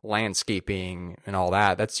landscaping and all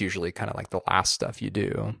that's usually kind of like the last stuff you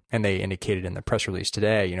do. And they indicated in the press release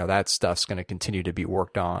today, that stuff's going to continue to be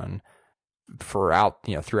worked on throughout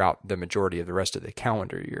the majority of the rest of the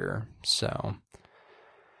calendar year. So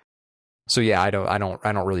yeah, I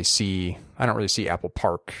don't really see Apple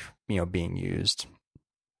Park, being used.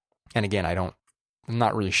 And again, I'm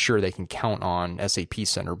not really sure they can count on SAP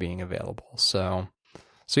Center being available. So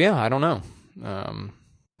yeah, I don't know.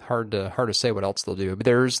 Hard to say what else they'll do. But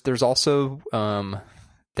there's also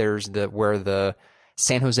where the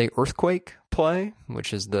San Jose Earthquake play,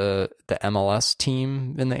 which is the MLS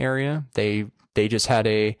team in the area. They just had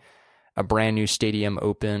a brand new stadium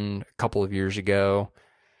open a couple of years ago.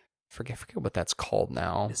 Forget what that's called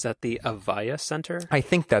now. Is that the Avaya Center? I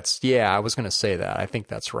think I was going to say that. I think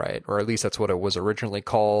that's right. Or at least that's what it was originally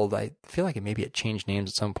called. I feel like it changed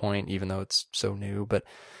names at some point, even though it's so new. But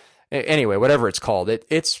anyway, whatever it's called,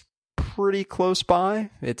 it's pretty close by.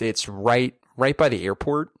 It's right by the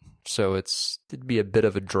airport. So it'd be a bit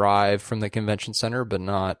of a drive from the convention center, but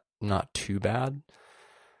not too bad.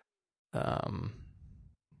 So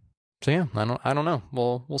yeah, I don't know.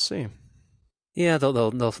 We'll see. Yeah,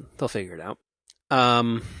 they'll figure it out.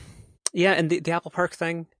 Yeah, and the Apple Park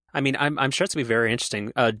thing. I'm sure it's gonna be very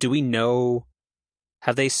interesting. Do we know?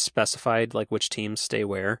 Have they specified like which teams stay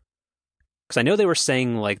where? Because I know they were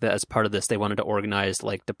saying like that as part of this, they wanted to organize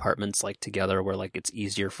like departments like together, where like it's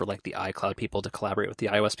easier for like the iCloud people to collaborate with the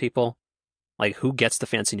iOS people. Like, who gets the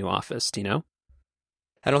fancy new office? Do you know?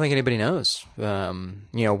 I don't think anybody knows.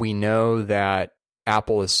 We know that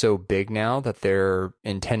Apple is so big now that they're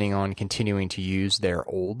intending on continuing to use their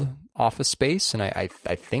old office space. And I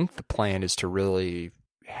think the plan is to really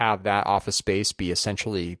have that office space be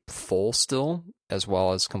essentially full still, as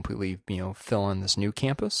well as completely, fill in this new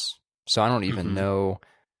campus. So I don't even know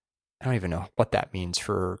what that means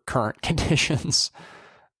for current conditions.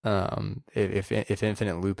 If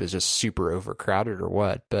Infinite Loop is just super overcrowded or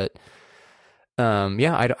what. But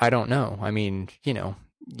yeah, I don't know.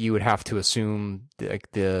 You would have to assume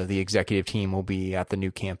the executive team will be at the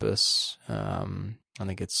new campus. I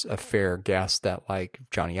think it's a fair guess that like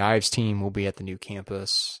Johnny Ive's team will be at the new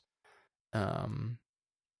campus.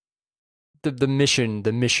 The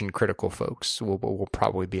mission critical folks will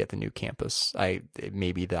probably be at the new campus.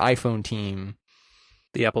 Maybe the iPhone team,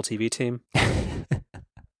 the Apple TV team.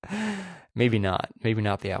 Maybe not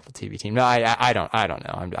the Apple TV team. No, I don't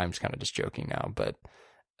know. I'm just kind of just joking now, but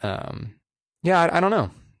yeah, I don't know.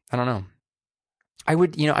 I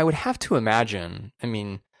would have to imagine.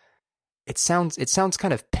 It sounds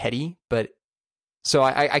kind of petty, but so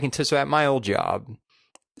I can so at my old job,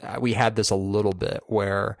 we had this a little bit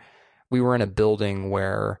where we were in a building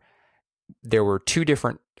where there were two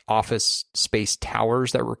different office space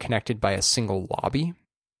towers that were connected by a single lobby.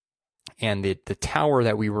 And the tower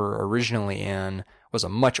that we were originally in was a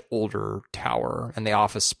much older tower, and the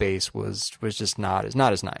office space was just not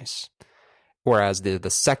as nice. Whereas the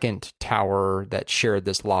second tower that shared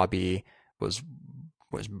this lobby was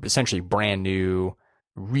essentially brand new,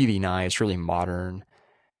 really nice, really modern.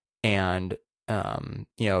 And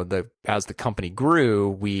as the company grew,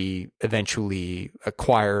 we eventually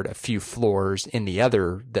acquired a few floors in the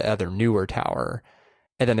other newer tower.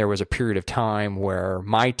 And then there was a period of time where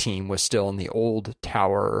my team was still in the old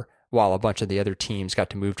tower while a bunch of the other teams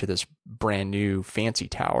got to move to this brand new fancy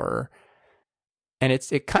tower. And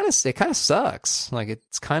it kind of sucks. Like you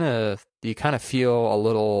kind of feel a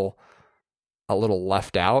little a little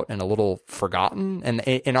left out and a little forgotten. And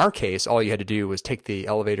in our case, all you had to do was take the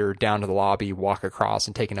elevator down to the lobby, walk across,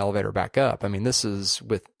 and take an elevator back up. I mean, this is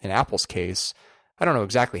in Apple's case, I don't know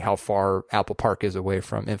exactly how far Apple Park is away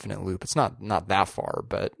from Infinite Loop. It's not that far,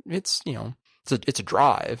 but it's, it's a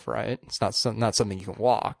drive, right? It's not something you can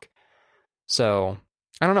walk. So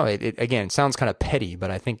I don't know. It again, it sounds kind of petty, but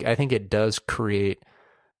I think it does create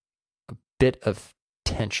a bit of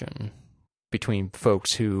tension between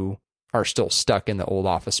folks who are still stuck in the old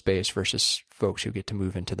office space versus folks who get to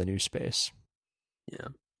move into the new space. Yeah.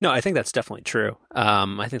 No, I think that's definitely true.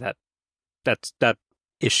 I think that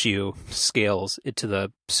issue scales into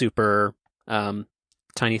the super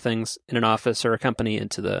tiny things in an office or a company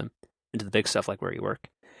into the big stuff like where you work.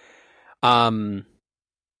 What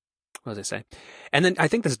was I say? And then I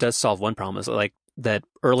think this does solve one problem, is like that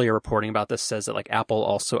earlier reporting about this says that like Apple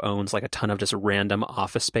also owns like a ton of just random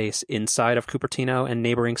office space inside of Cupertino and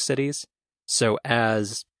neighboring cities. So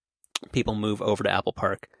as people move over to Apple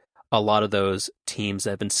Park, a lot of those teams that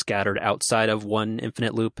have been scattered outside of one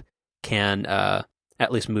Infinite Loop can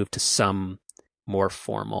at least move to some more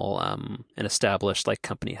formal and established like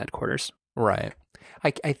company headquarters. Right.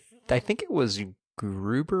 I think it was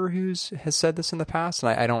Gruber has said this in the past,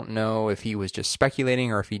 and I don't know if he was just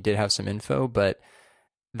speculating or if he did have some info, but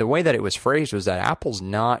the way that it was phrased was that Apple's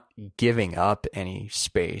not giving up any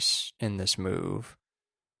space in this move,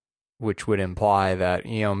 which would imply that,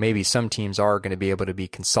 maybe some teams are going to be able to be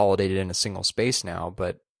consolidated in a single space now,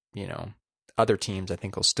 but, other teams I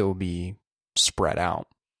think will still be spread out.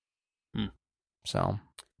 So,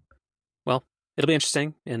 well, it'll be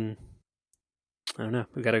interesting, and I don't know,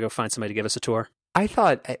 we got to go find somebody to give us a tour. I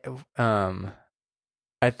thought,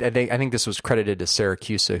 I think this was credited to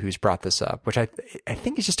Siracusa, who's brought this up, which I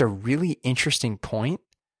think is just a really interesting point,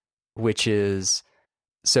 which is,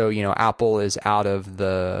 so, Apple is out of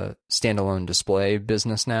the standalone display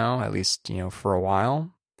business now, at least, for a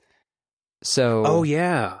while. So, oh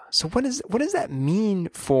yeah. So what does that mean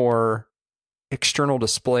for external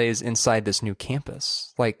displays inside this new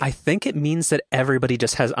campus? Like, I think it means that everybody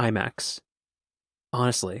just has iMacs,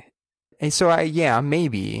 honestly. And so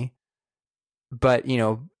maybe, but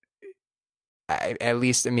at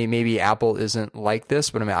least, maybe Apple isn't like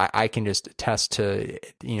this, but I can just attest to,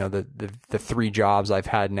 the 3 jobs I've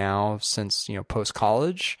had now since, post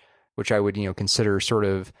college, which I would, consider sort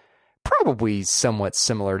of probably somewhat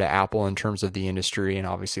similar to Apple in terms of the industry and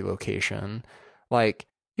obviously location. Like,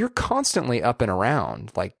 you're constantly up and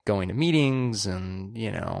around, like going to meetings and,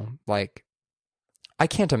 like, I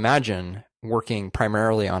can't imagine working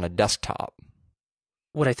primarily on a desktop.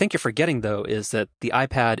 What I think you're forgetting, though, is that the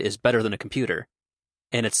iPad is better than a computer,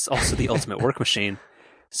 and it's also the ultimate work machine.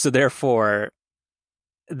 So therefore,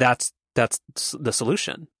 that's the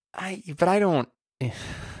solution. But I don't.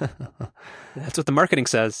 That's what the marketing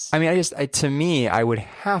says. I mean, to me, I would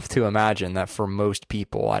have to imagine that for most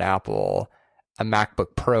people at Apple, a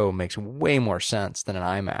MacBook Pro makes way more sense than an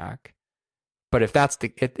iMac. But if that's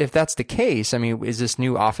the case, I mean, is this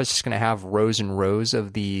new office just going to have rows and rows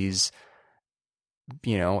of these,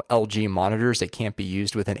 LG monitors that can't be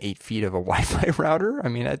used within 8 feet of a Wi-Fi router? I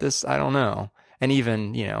mean, I don't know. And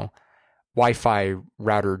even, Wi-Fi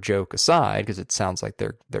router joke aside, because it sounds like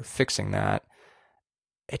they're fixing that,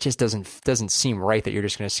 it just doesn't seem right that you're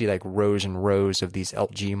just going to see like rows and rows of these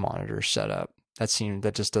LG monitors set up. That's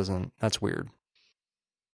weird.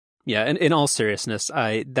 Yeah, and in all seriousness,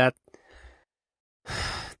 that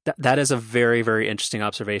is a very, very interesting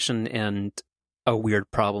observation and a weird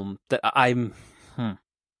problem that I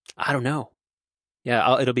don't know.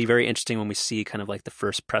 Yeah, it'll be very interesting when we see kind of like the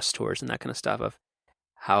first press tours and that kind of stuff of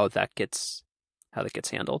how that gets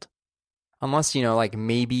handled. Unless, like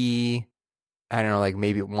maybe, I don't know, like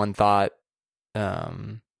maybe one thought, I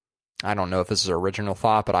don't know if this is an original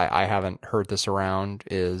thought, but I haven't heard this around,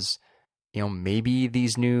 is, maybe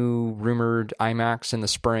these new rumored iMacs in the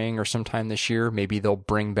spring or sometime this year, maybe they'll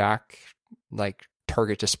bring back like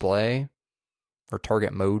target display or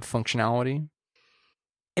target mode functionality.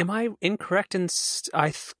 Am I incorrect?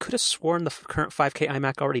 I could have sworn the current 5K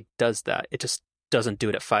iMac already does that. It just doesn't do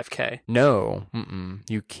it at 5K. No,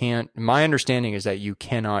 you can't. My understanding is that you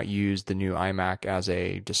cannot use the new iMac as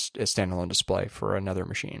a standalone display for another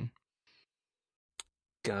machine.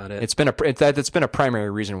 Got it. It's been a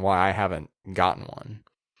primary reason why I haven't gotten one.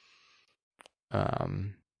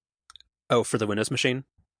 For the Windows machine?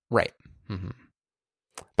 Right. Mm-hmm.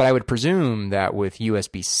 But I would presume that with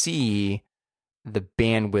USB-C, the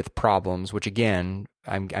bandwidth problems, which again,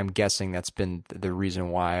 I'm guessing that's been the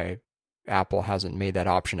reason why Apple hasn't made that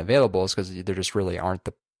option available, is because there just really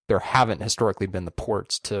there haven't historically been the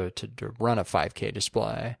ports to run a 5K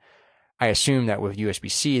display. I assume that with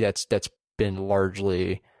USB-C, that's been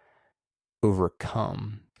largely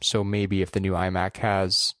overcome. So maybe if the new iMac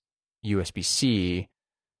has USB-C,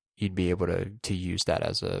 you'd be able to use that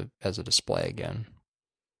as a display again.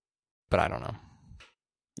 But I don't know.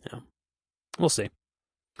 Yeah, we'll see.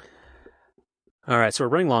 All right, so we're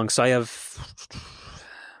running long. So I have.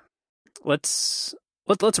 Let's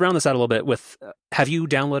round this out a little bit with. Have you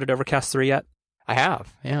downloaded Overcast 3 yet? I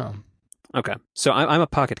have, yeah. Okay, so I'm a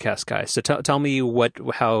Pocket Cast guy. So tell me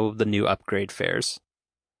how the new upgrade fares.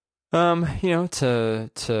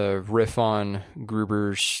 To riff on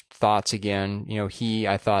Gruber's thoughts again, he,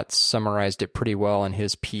 I thought, summarized it pretty well in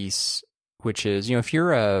his piece, which is, if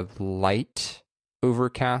you're a light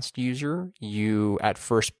Overcast user, you at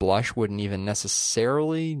first blush wouldn't even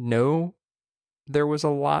necessarily know there was a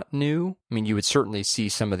lot new. I mean, you would certainly see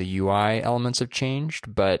some of the UI elements have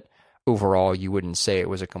changed, but overall, you wouldn't say it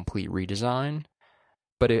was a complete redesign.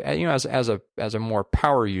 But as a more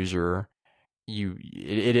power user,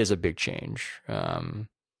 it is a big change. I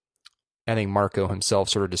think Marco himself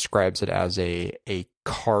sort of describes it as a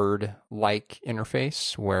card-like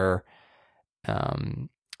interface where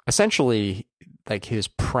essentially like his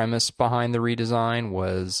premise behind the redesign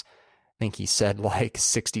was, I think he said like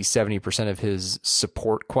 60-70% of his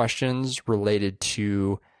support questions related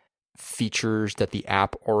to features that the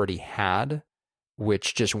app already had,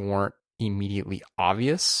 which just weren't immediately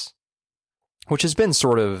obvious, which has been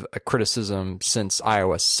sort of a criticism since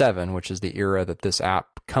iOS 7, which is the era that this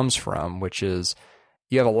app comes from, which is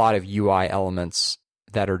you have a lot of UI elements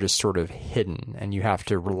that are just sort of hidden, and you have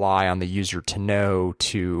to rely on the user to know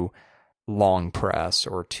to long press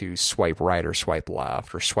or to swipe right or swipe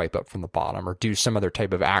left or swipe up from the bottom or do some other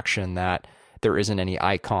type of action that there isn't any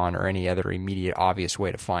icon or any other immediate obvious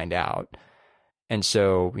way to find out. And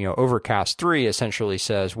so, Overcast 3 essentially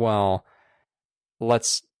says, well,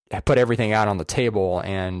 let's put everything out on the table,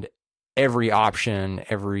 and every option,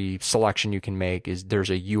 every selection you can make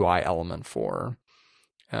there's a UI element for.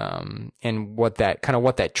 And what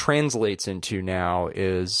that translates into now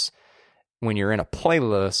is when you're in a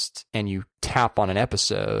playlist and you tap on an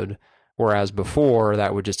episode, whereas before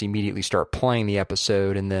that would just immediately start playing the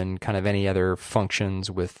episode, and then kind of any other functions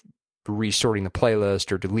with resorting the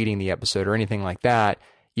playlist or deleting the episode or anything like that,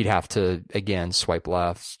 you'd have to, again, swipe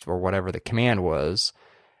left or whatever the command was.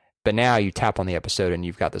 But now you tap on the episode and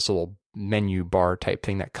you've got this little menu bar type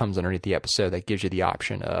thing that comes underneath the episode that gives you the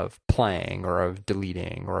option of playing or of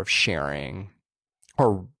deleting or of sharing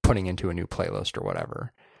or putting into a new playlist or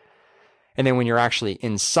whatever. And then when you're actually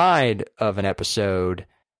inside of an episode,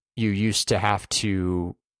 you used to have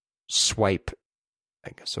to swipe,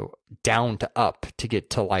 I guess, so down to up to get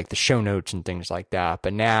to like the show notes and things like that.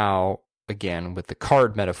 But now, again, with the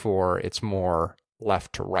card metaphor, it's more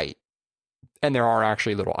left to right. And there are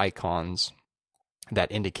actually little icons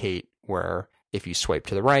that indicate where if you swipe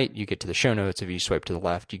to the right, you get to the show notes. If you swipe to the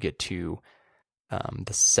left, you get to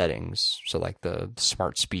the settings. So like the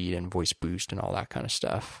smart speed and voice boost and all that kind of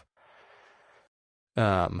stuff.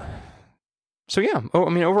 So yeah,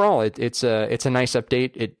 overall, it's a nice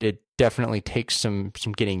update. It definitely takes some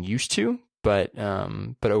getting used to, but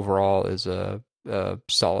overall is a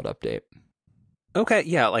solid update. Okay,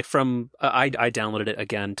 yeah, like I downloaded it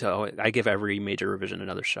again I give every major revision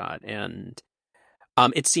another shot, and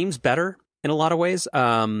it seems better in a lot of ways.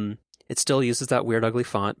 It still uses that weird ugly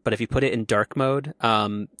font, but if you put it in dark mode,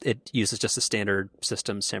 it uses just a standard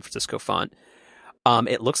system San Francisco font.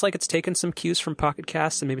 It looks like it's taken some cues from Pocket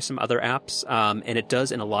Casts and maybe some other apps, and it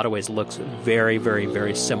does in a lot of ways looks very, very,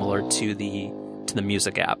 very similar to the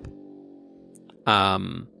music app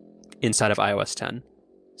inside of iOS 10.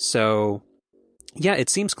 So yeah, it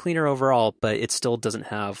seems cleaner overall, but it still doesn't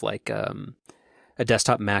have like a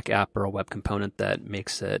desktop Mac app or a web component that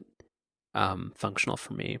makes it functional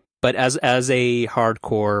for me. But as a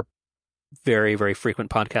hardcore, very, very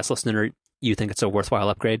frequent podcast listener, you think it's a worthwhile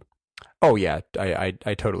upgrade? Oh yeah,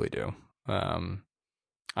 I totally do.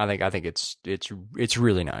 I think it's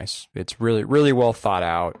really nice. It's really, really well thought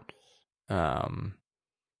out.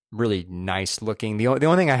 Really nice looking. The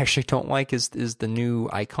only thing I actually don't like is the new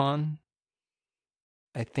icon.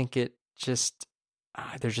 I think it just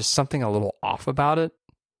there's just something a little off about it.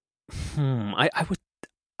 I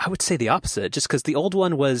would say the opposite, just because the old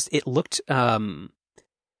one it looked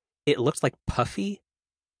like puffy,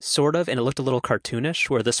 sort of, and it looked a little cartoonish,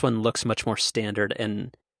 where this one looks much more standard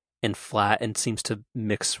and flat and seems to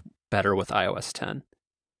mix better with iOS 10.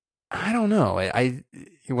 I don't know. I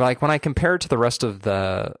like when I compare it to the rest of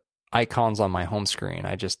the icons on my home screen,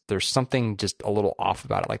 there's something just a little off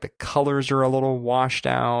about it. Like the colors are a little washed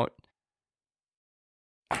out.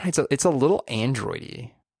 It's a little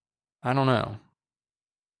Android-y. I don't know.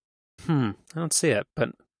 I don't see it, but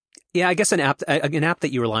yeah, I guess an app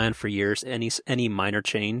that you rely on for years, any minor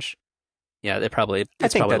change, yeah, it's probably a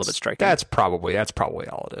little bit striking. That's probably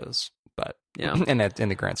all it is. But yeah, and that in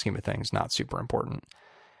the grand scheme of things, not super important.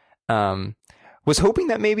 Was hoping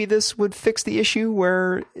that maybe this would fix the issue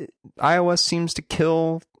where iOS seems to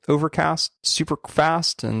kill Overcast super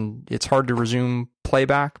fast and it's hard to resume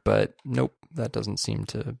playback, but nope, that doesn't seem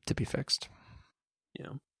to be fixed.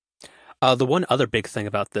 Yeah. The one other big thing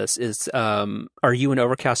about this is, are you an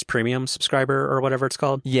Overcast Premium subscriber or whatever it's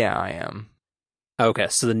called? Yeah, I am. Okay,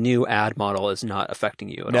 so the new ad model is not affecting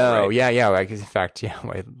you at all, No, right? yeah. In fact,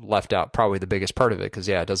 I left out probably the biggest part of it because,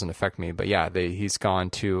 it doesn't affect me. But yeah, he's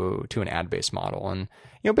gone to an ad-based model. And,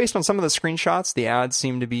 based on some of the screenshots, the ads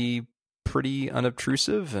seem to be pretty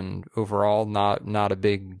unobtrusive and overall not a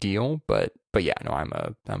big deal. But yeah, no,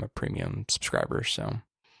 I'm a premium subscriber, so...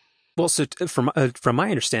 Well, so from my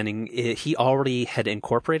understanding, he already had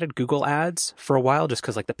incorporated Google Ads for a while just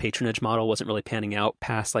because, like, the patronage model wasn't really panning out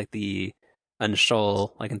past, like, the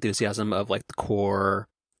initial enthusiasm of like the core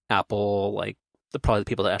Apple, like probably the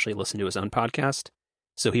people that actually listen to his own podcast.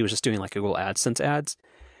 So he was just doing like Google AdSense ads,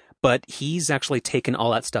 but he's actually taken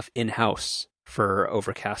all that stuff in house for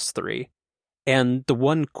Overcast 3. And the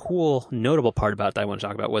one cool notable part about that I want to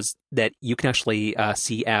talk about was that you can actually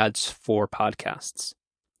see ads for podcasts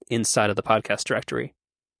inside of the podcast directory,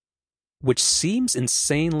 which seems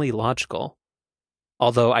insanely logical.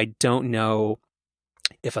 Although I don't know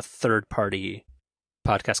if a third-party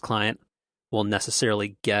podcast client will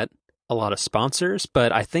necessarily get a lot of sponsors,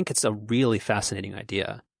 but I think it's a really fascinating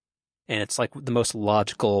idea. And it's like the most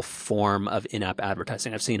logical form of in-app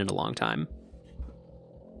advertising I've seen in a long time.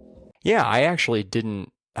 Yeah, I actually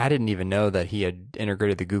didn't even know that he had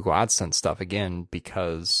integrated the Google AdSense stuff again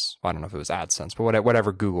because, I don't know if it was AdSense, but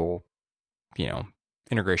whatever Google,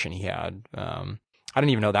 integration he had. I didn't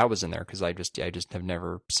even know that was in there because I just have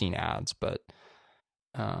never seen ads, but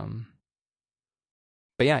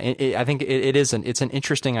yeah, I think it's an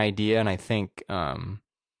interesting idea, and I think the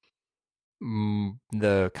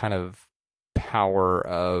kind of power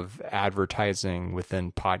of advertising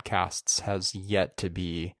within podcasts has yet to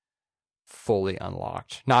be fully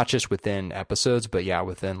unlocked. Not just within episodes, but yeah,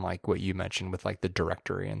 within like what you mentioned with like the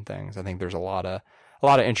directory and things. I think there's a lot of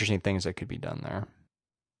interesting things that could be done there.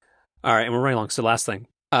 All right, and we're running along. So last thing,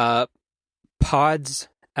 pods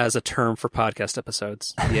as a term for podcast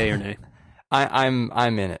episodes, yay or nay? I'm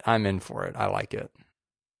in it. I'm in for it. I like it.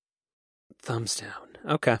 Thumbs down.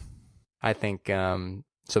 Okay. I think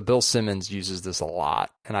so. Bill Simmons uses this a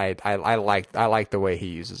lot, and I like the way he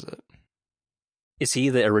uses it. Is he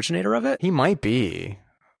the originator of it? He might be.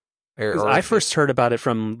 I first heard about it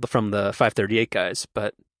from the 538 guys,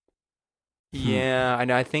 but yeah,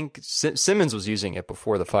 and I think Simmons was using it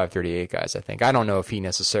before the 538 guys. I don't know if he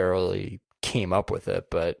necessarily came up with it,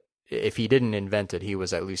 but if he didn't invent it, he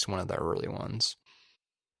was at least one of the early ones.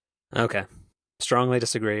 Okay. Strongly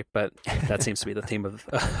disagree, but that seems to be the theme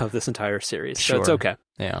of this entire series. Sure. So it's okay.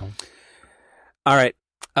 Yeah. All right.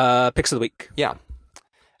 Picks of the week. Yeah.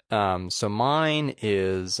 So mine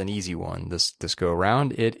is an easy one this go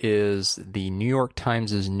around. It is the New York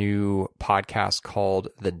Times' new podcast called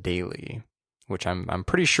The Daily, which I'm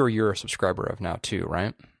pretty sure you're a subscriber of now too,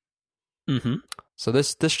 right? Mm-hmm. So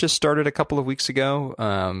this just started a couple of weeks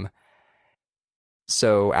ago.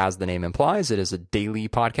 So as the name implies, it is a daily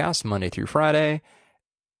podcast, Monday through Friday.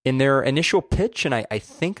 In their initial pitch, and I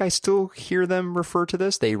think I still hear them refer to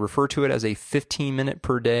this, they refer to it as a 15-minute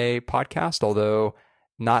per day podcast, although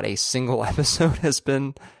not a single episode has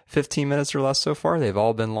been 15 minutes or less so far. They've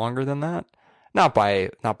all been longer than that. Not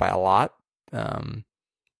by a lot.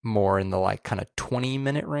 More in the like kind of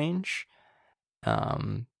 20-minute range.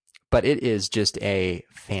 But it is just a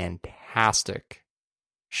fantastic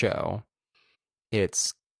show.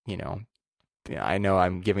 It's, I know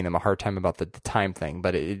I'm giving them a hard time about the time thing,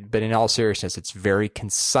 but in all seriousness, it's very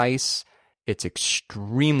concise. It's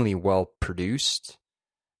extremely well produced.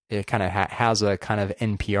 It kind of has a kind of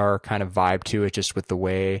NPR kind of vibe to it, just with the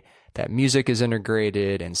way that music is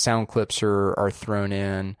integrated and sound clips are thrown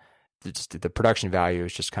in. The production value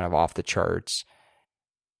is just kind of off the charts.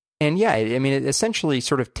 And yeah, it essentially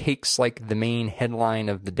sort of takes like the main headline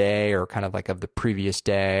of the day or kind of like of the previous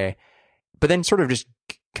day, but then sort of just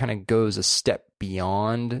kind of goes a step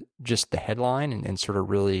beyond just the headline and sort of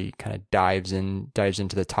really kind of dives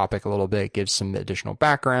into the topic a little bit, gives some additional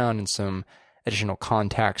background and some additional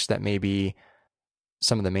context that maybe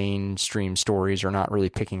some of the mainstream stories are not really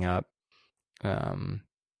picking up.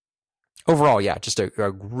 Overall, yeah, just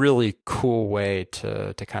a really cool way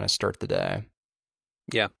to kind of start the day.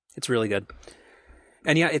 Yeah, it's really good.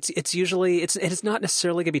 And yeah, it's usually it's not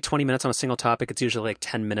necessarily going to be 20 minutes on a single topic. It's usually like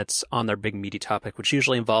 10 minutes on their big meaty topic, which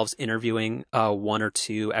usually involves interviewing one or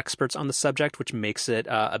two experts on the subject, which makes it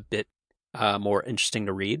a bit more interesting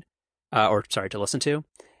to read, to listen to.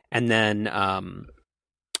 And then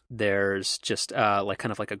there's just like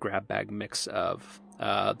kind of like a grab bag mix of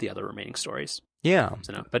the other remaining stories. Yeah.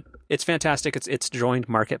 So no, but it's fantastic. It's joined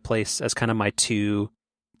Marketplace as kind of my 2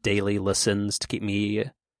 daily listens to keep me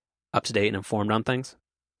up to date and informed on things.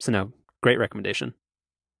 So no, great recommendation.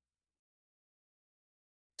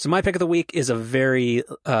 So my pick of the week is a very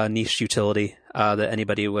niche utility that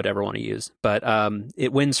anybody would ever want to use, but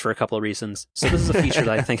it wins for a couple of reasons. So this is a feature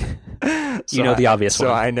that I think the obvious one.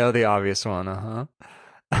 So I know the obvious one. Uh-huh.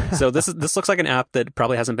 So this looks like an app that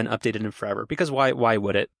probably hasn't been updated in forever, because why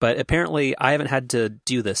would it? But apparently I haven't had to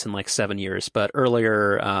do this in like 7 years, but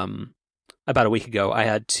earlier, about a week ago, I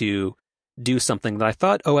had to do something that I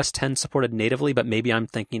thought OS X supported natively, but maybe I'm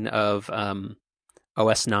thinking of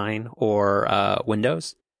OS 9 or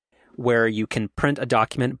Windows, where you can print a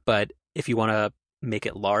document, but if you want to make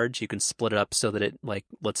it large, you can split it up so that it, like,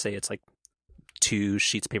 let's say it's like 2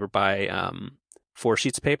 sheets of paper by 4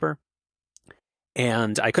 sheets of paper.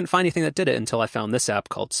 And I couldn't find anything that did it until I found this app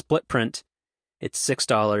called Split Print. It's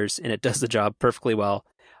 $6 and it does the job perfectly well.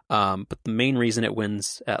 But the main reason it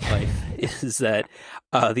wins at life is that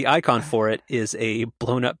the icon for it is a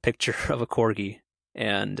blown up picture of a corgi,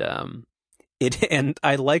 and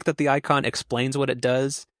I like that the icon explains what it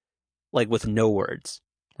does, like with no words.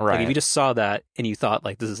 Right. Like if you just saw that and you thought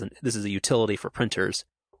like this is a utility for printers,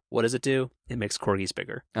 what does it do? It makes corgis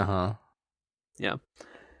bigger. Uh-huh. Yeah.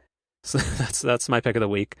 So that's my pick of the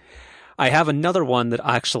week. I have another one that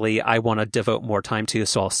actually I want to devote more time to,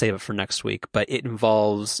 so I'll save it for next week. But it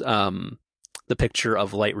involves the picture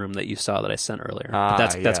of Lightroom that you saw that I sent earlier. But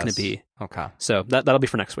that's going to be okay. So that'll be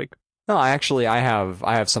for next week. No, I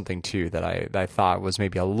have something too that I thought was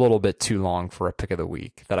maybe a little bit too long for a pick of the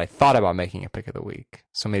week, that I thought about making a pick of the week.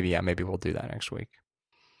 So maybe we'll do that next week.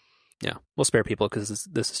 Yeah, we'll spare people because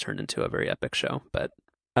this has turned into a very epic show. But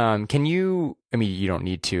can you? I mean, you don't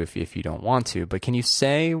need to if you don't want to, but can you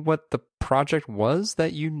say what the project was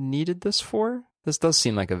that you needed this for? This does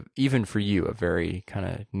seem like even for you, a very kind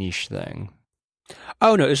of niche thing.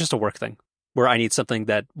 Oh no, it's just a work thing where I need something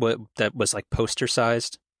that was like poster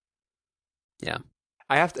sized. Yeah,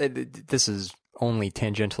 I have to. This is only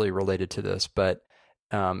tangentially related to this, but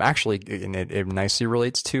actually, and it nicely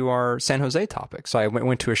relates to our San Jose topic. So I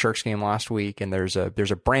went to a Sharks game last week, and there's a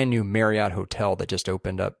brand new Marriott hotel that just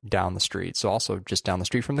opened up down the street. So also just down the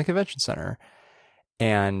street from the convention center,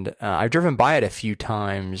 and I've driven by it a few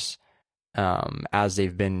times as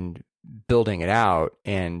they've been building it out,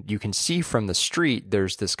 and you can see from the street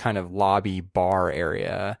there's this kind of lobby bar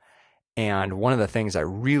area. And one of the things that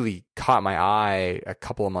really caught my eye a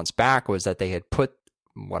couple of months back was that they had put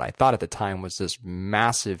what I thought at the time was this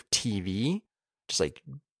massive TV, just like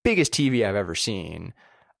biggest TV I've ever seen,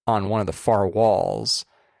 on one of the far walls.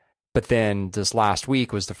 But then this last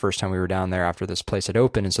week was the first time we were down there after this place had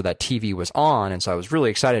opened, and so that TV was on, and so I was really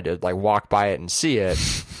excited to like walk by it and see it.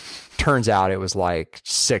 Turns out it was like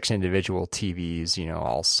 6 individual TVs,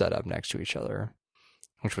 all set up next to each other,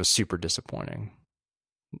 which was super disappointing.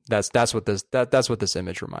 That's what this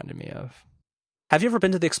image reminded me of. Have you ever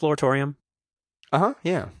been to the Exploratorium?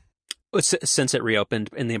 Yeah. Since it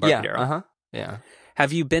reopened in the Embarcadero. Yeah.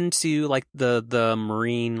 Have you been to like the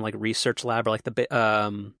marine like research lab, or like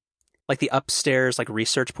the upstairs like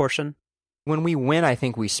research portion? When we went, I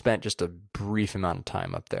think we spent just a brief amount of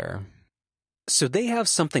time up there. So they have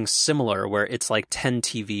something similar where it's like 10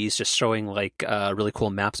 TVs just showing like really cool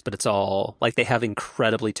maps, but it's all like they have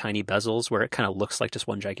incredibly tiny bezels where it kind of looks like just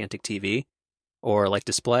one gigantic TV or like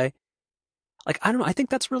display. Like, I don't know. I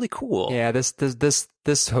think that's really cool. Yeah,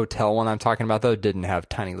 this hotel one I'm talking about, though, didn't have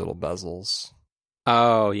tiny little bezels.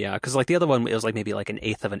 Oh, yeah. Because, like, the other one, it was, like, maybe, like,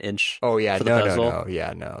 1/8 of an inch. Oh, yeah. No.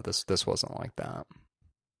 Yeah, no. This wasn't like that.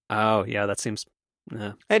 Oh, yeah. That seems...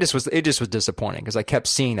 Yeah. It just was disappointing because I kept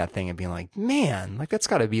seeing that thing and being like, man, like, that's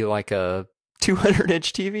got to be, like, a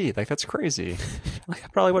 200-inch TV. Like, that's crazy. Like, I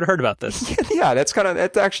probably would have heard about this. Yeah, it's kind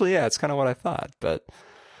of what I thought. But,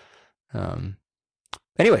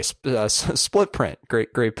 anyways, Split Print,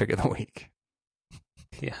 great pick of the week.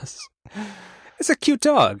 Yes, it's a cute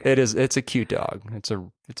dog. It is. It's a cute dog. It's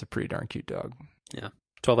a pretty darn cute dog. Yeah,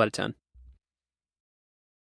 12 out of 10.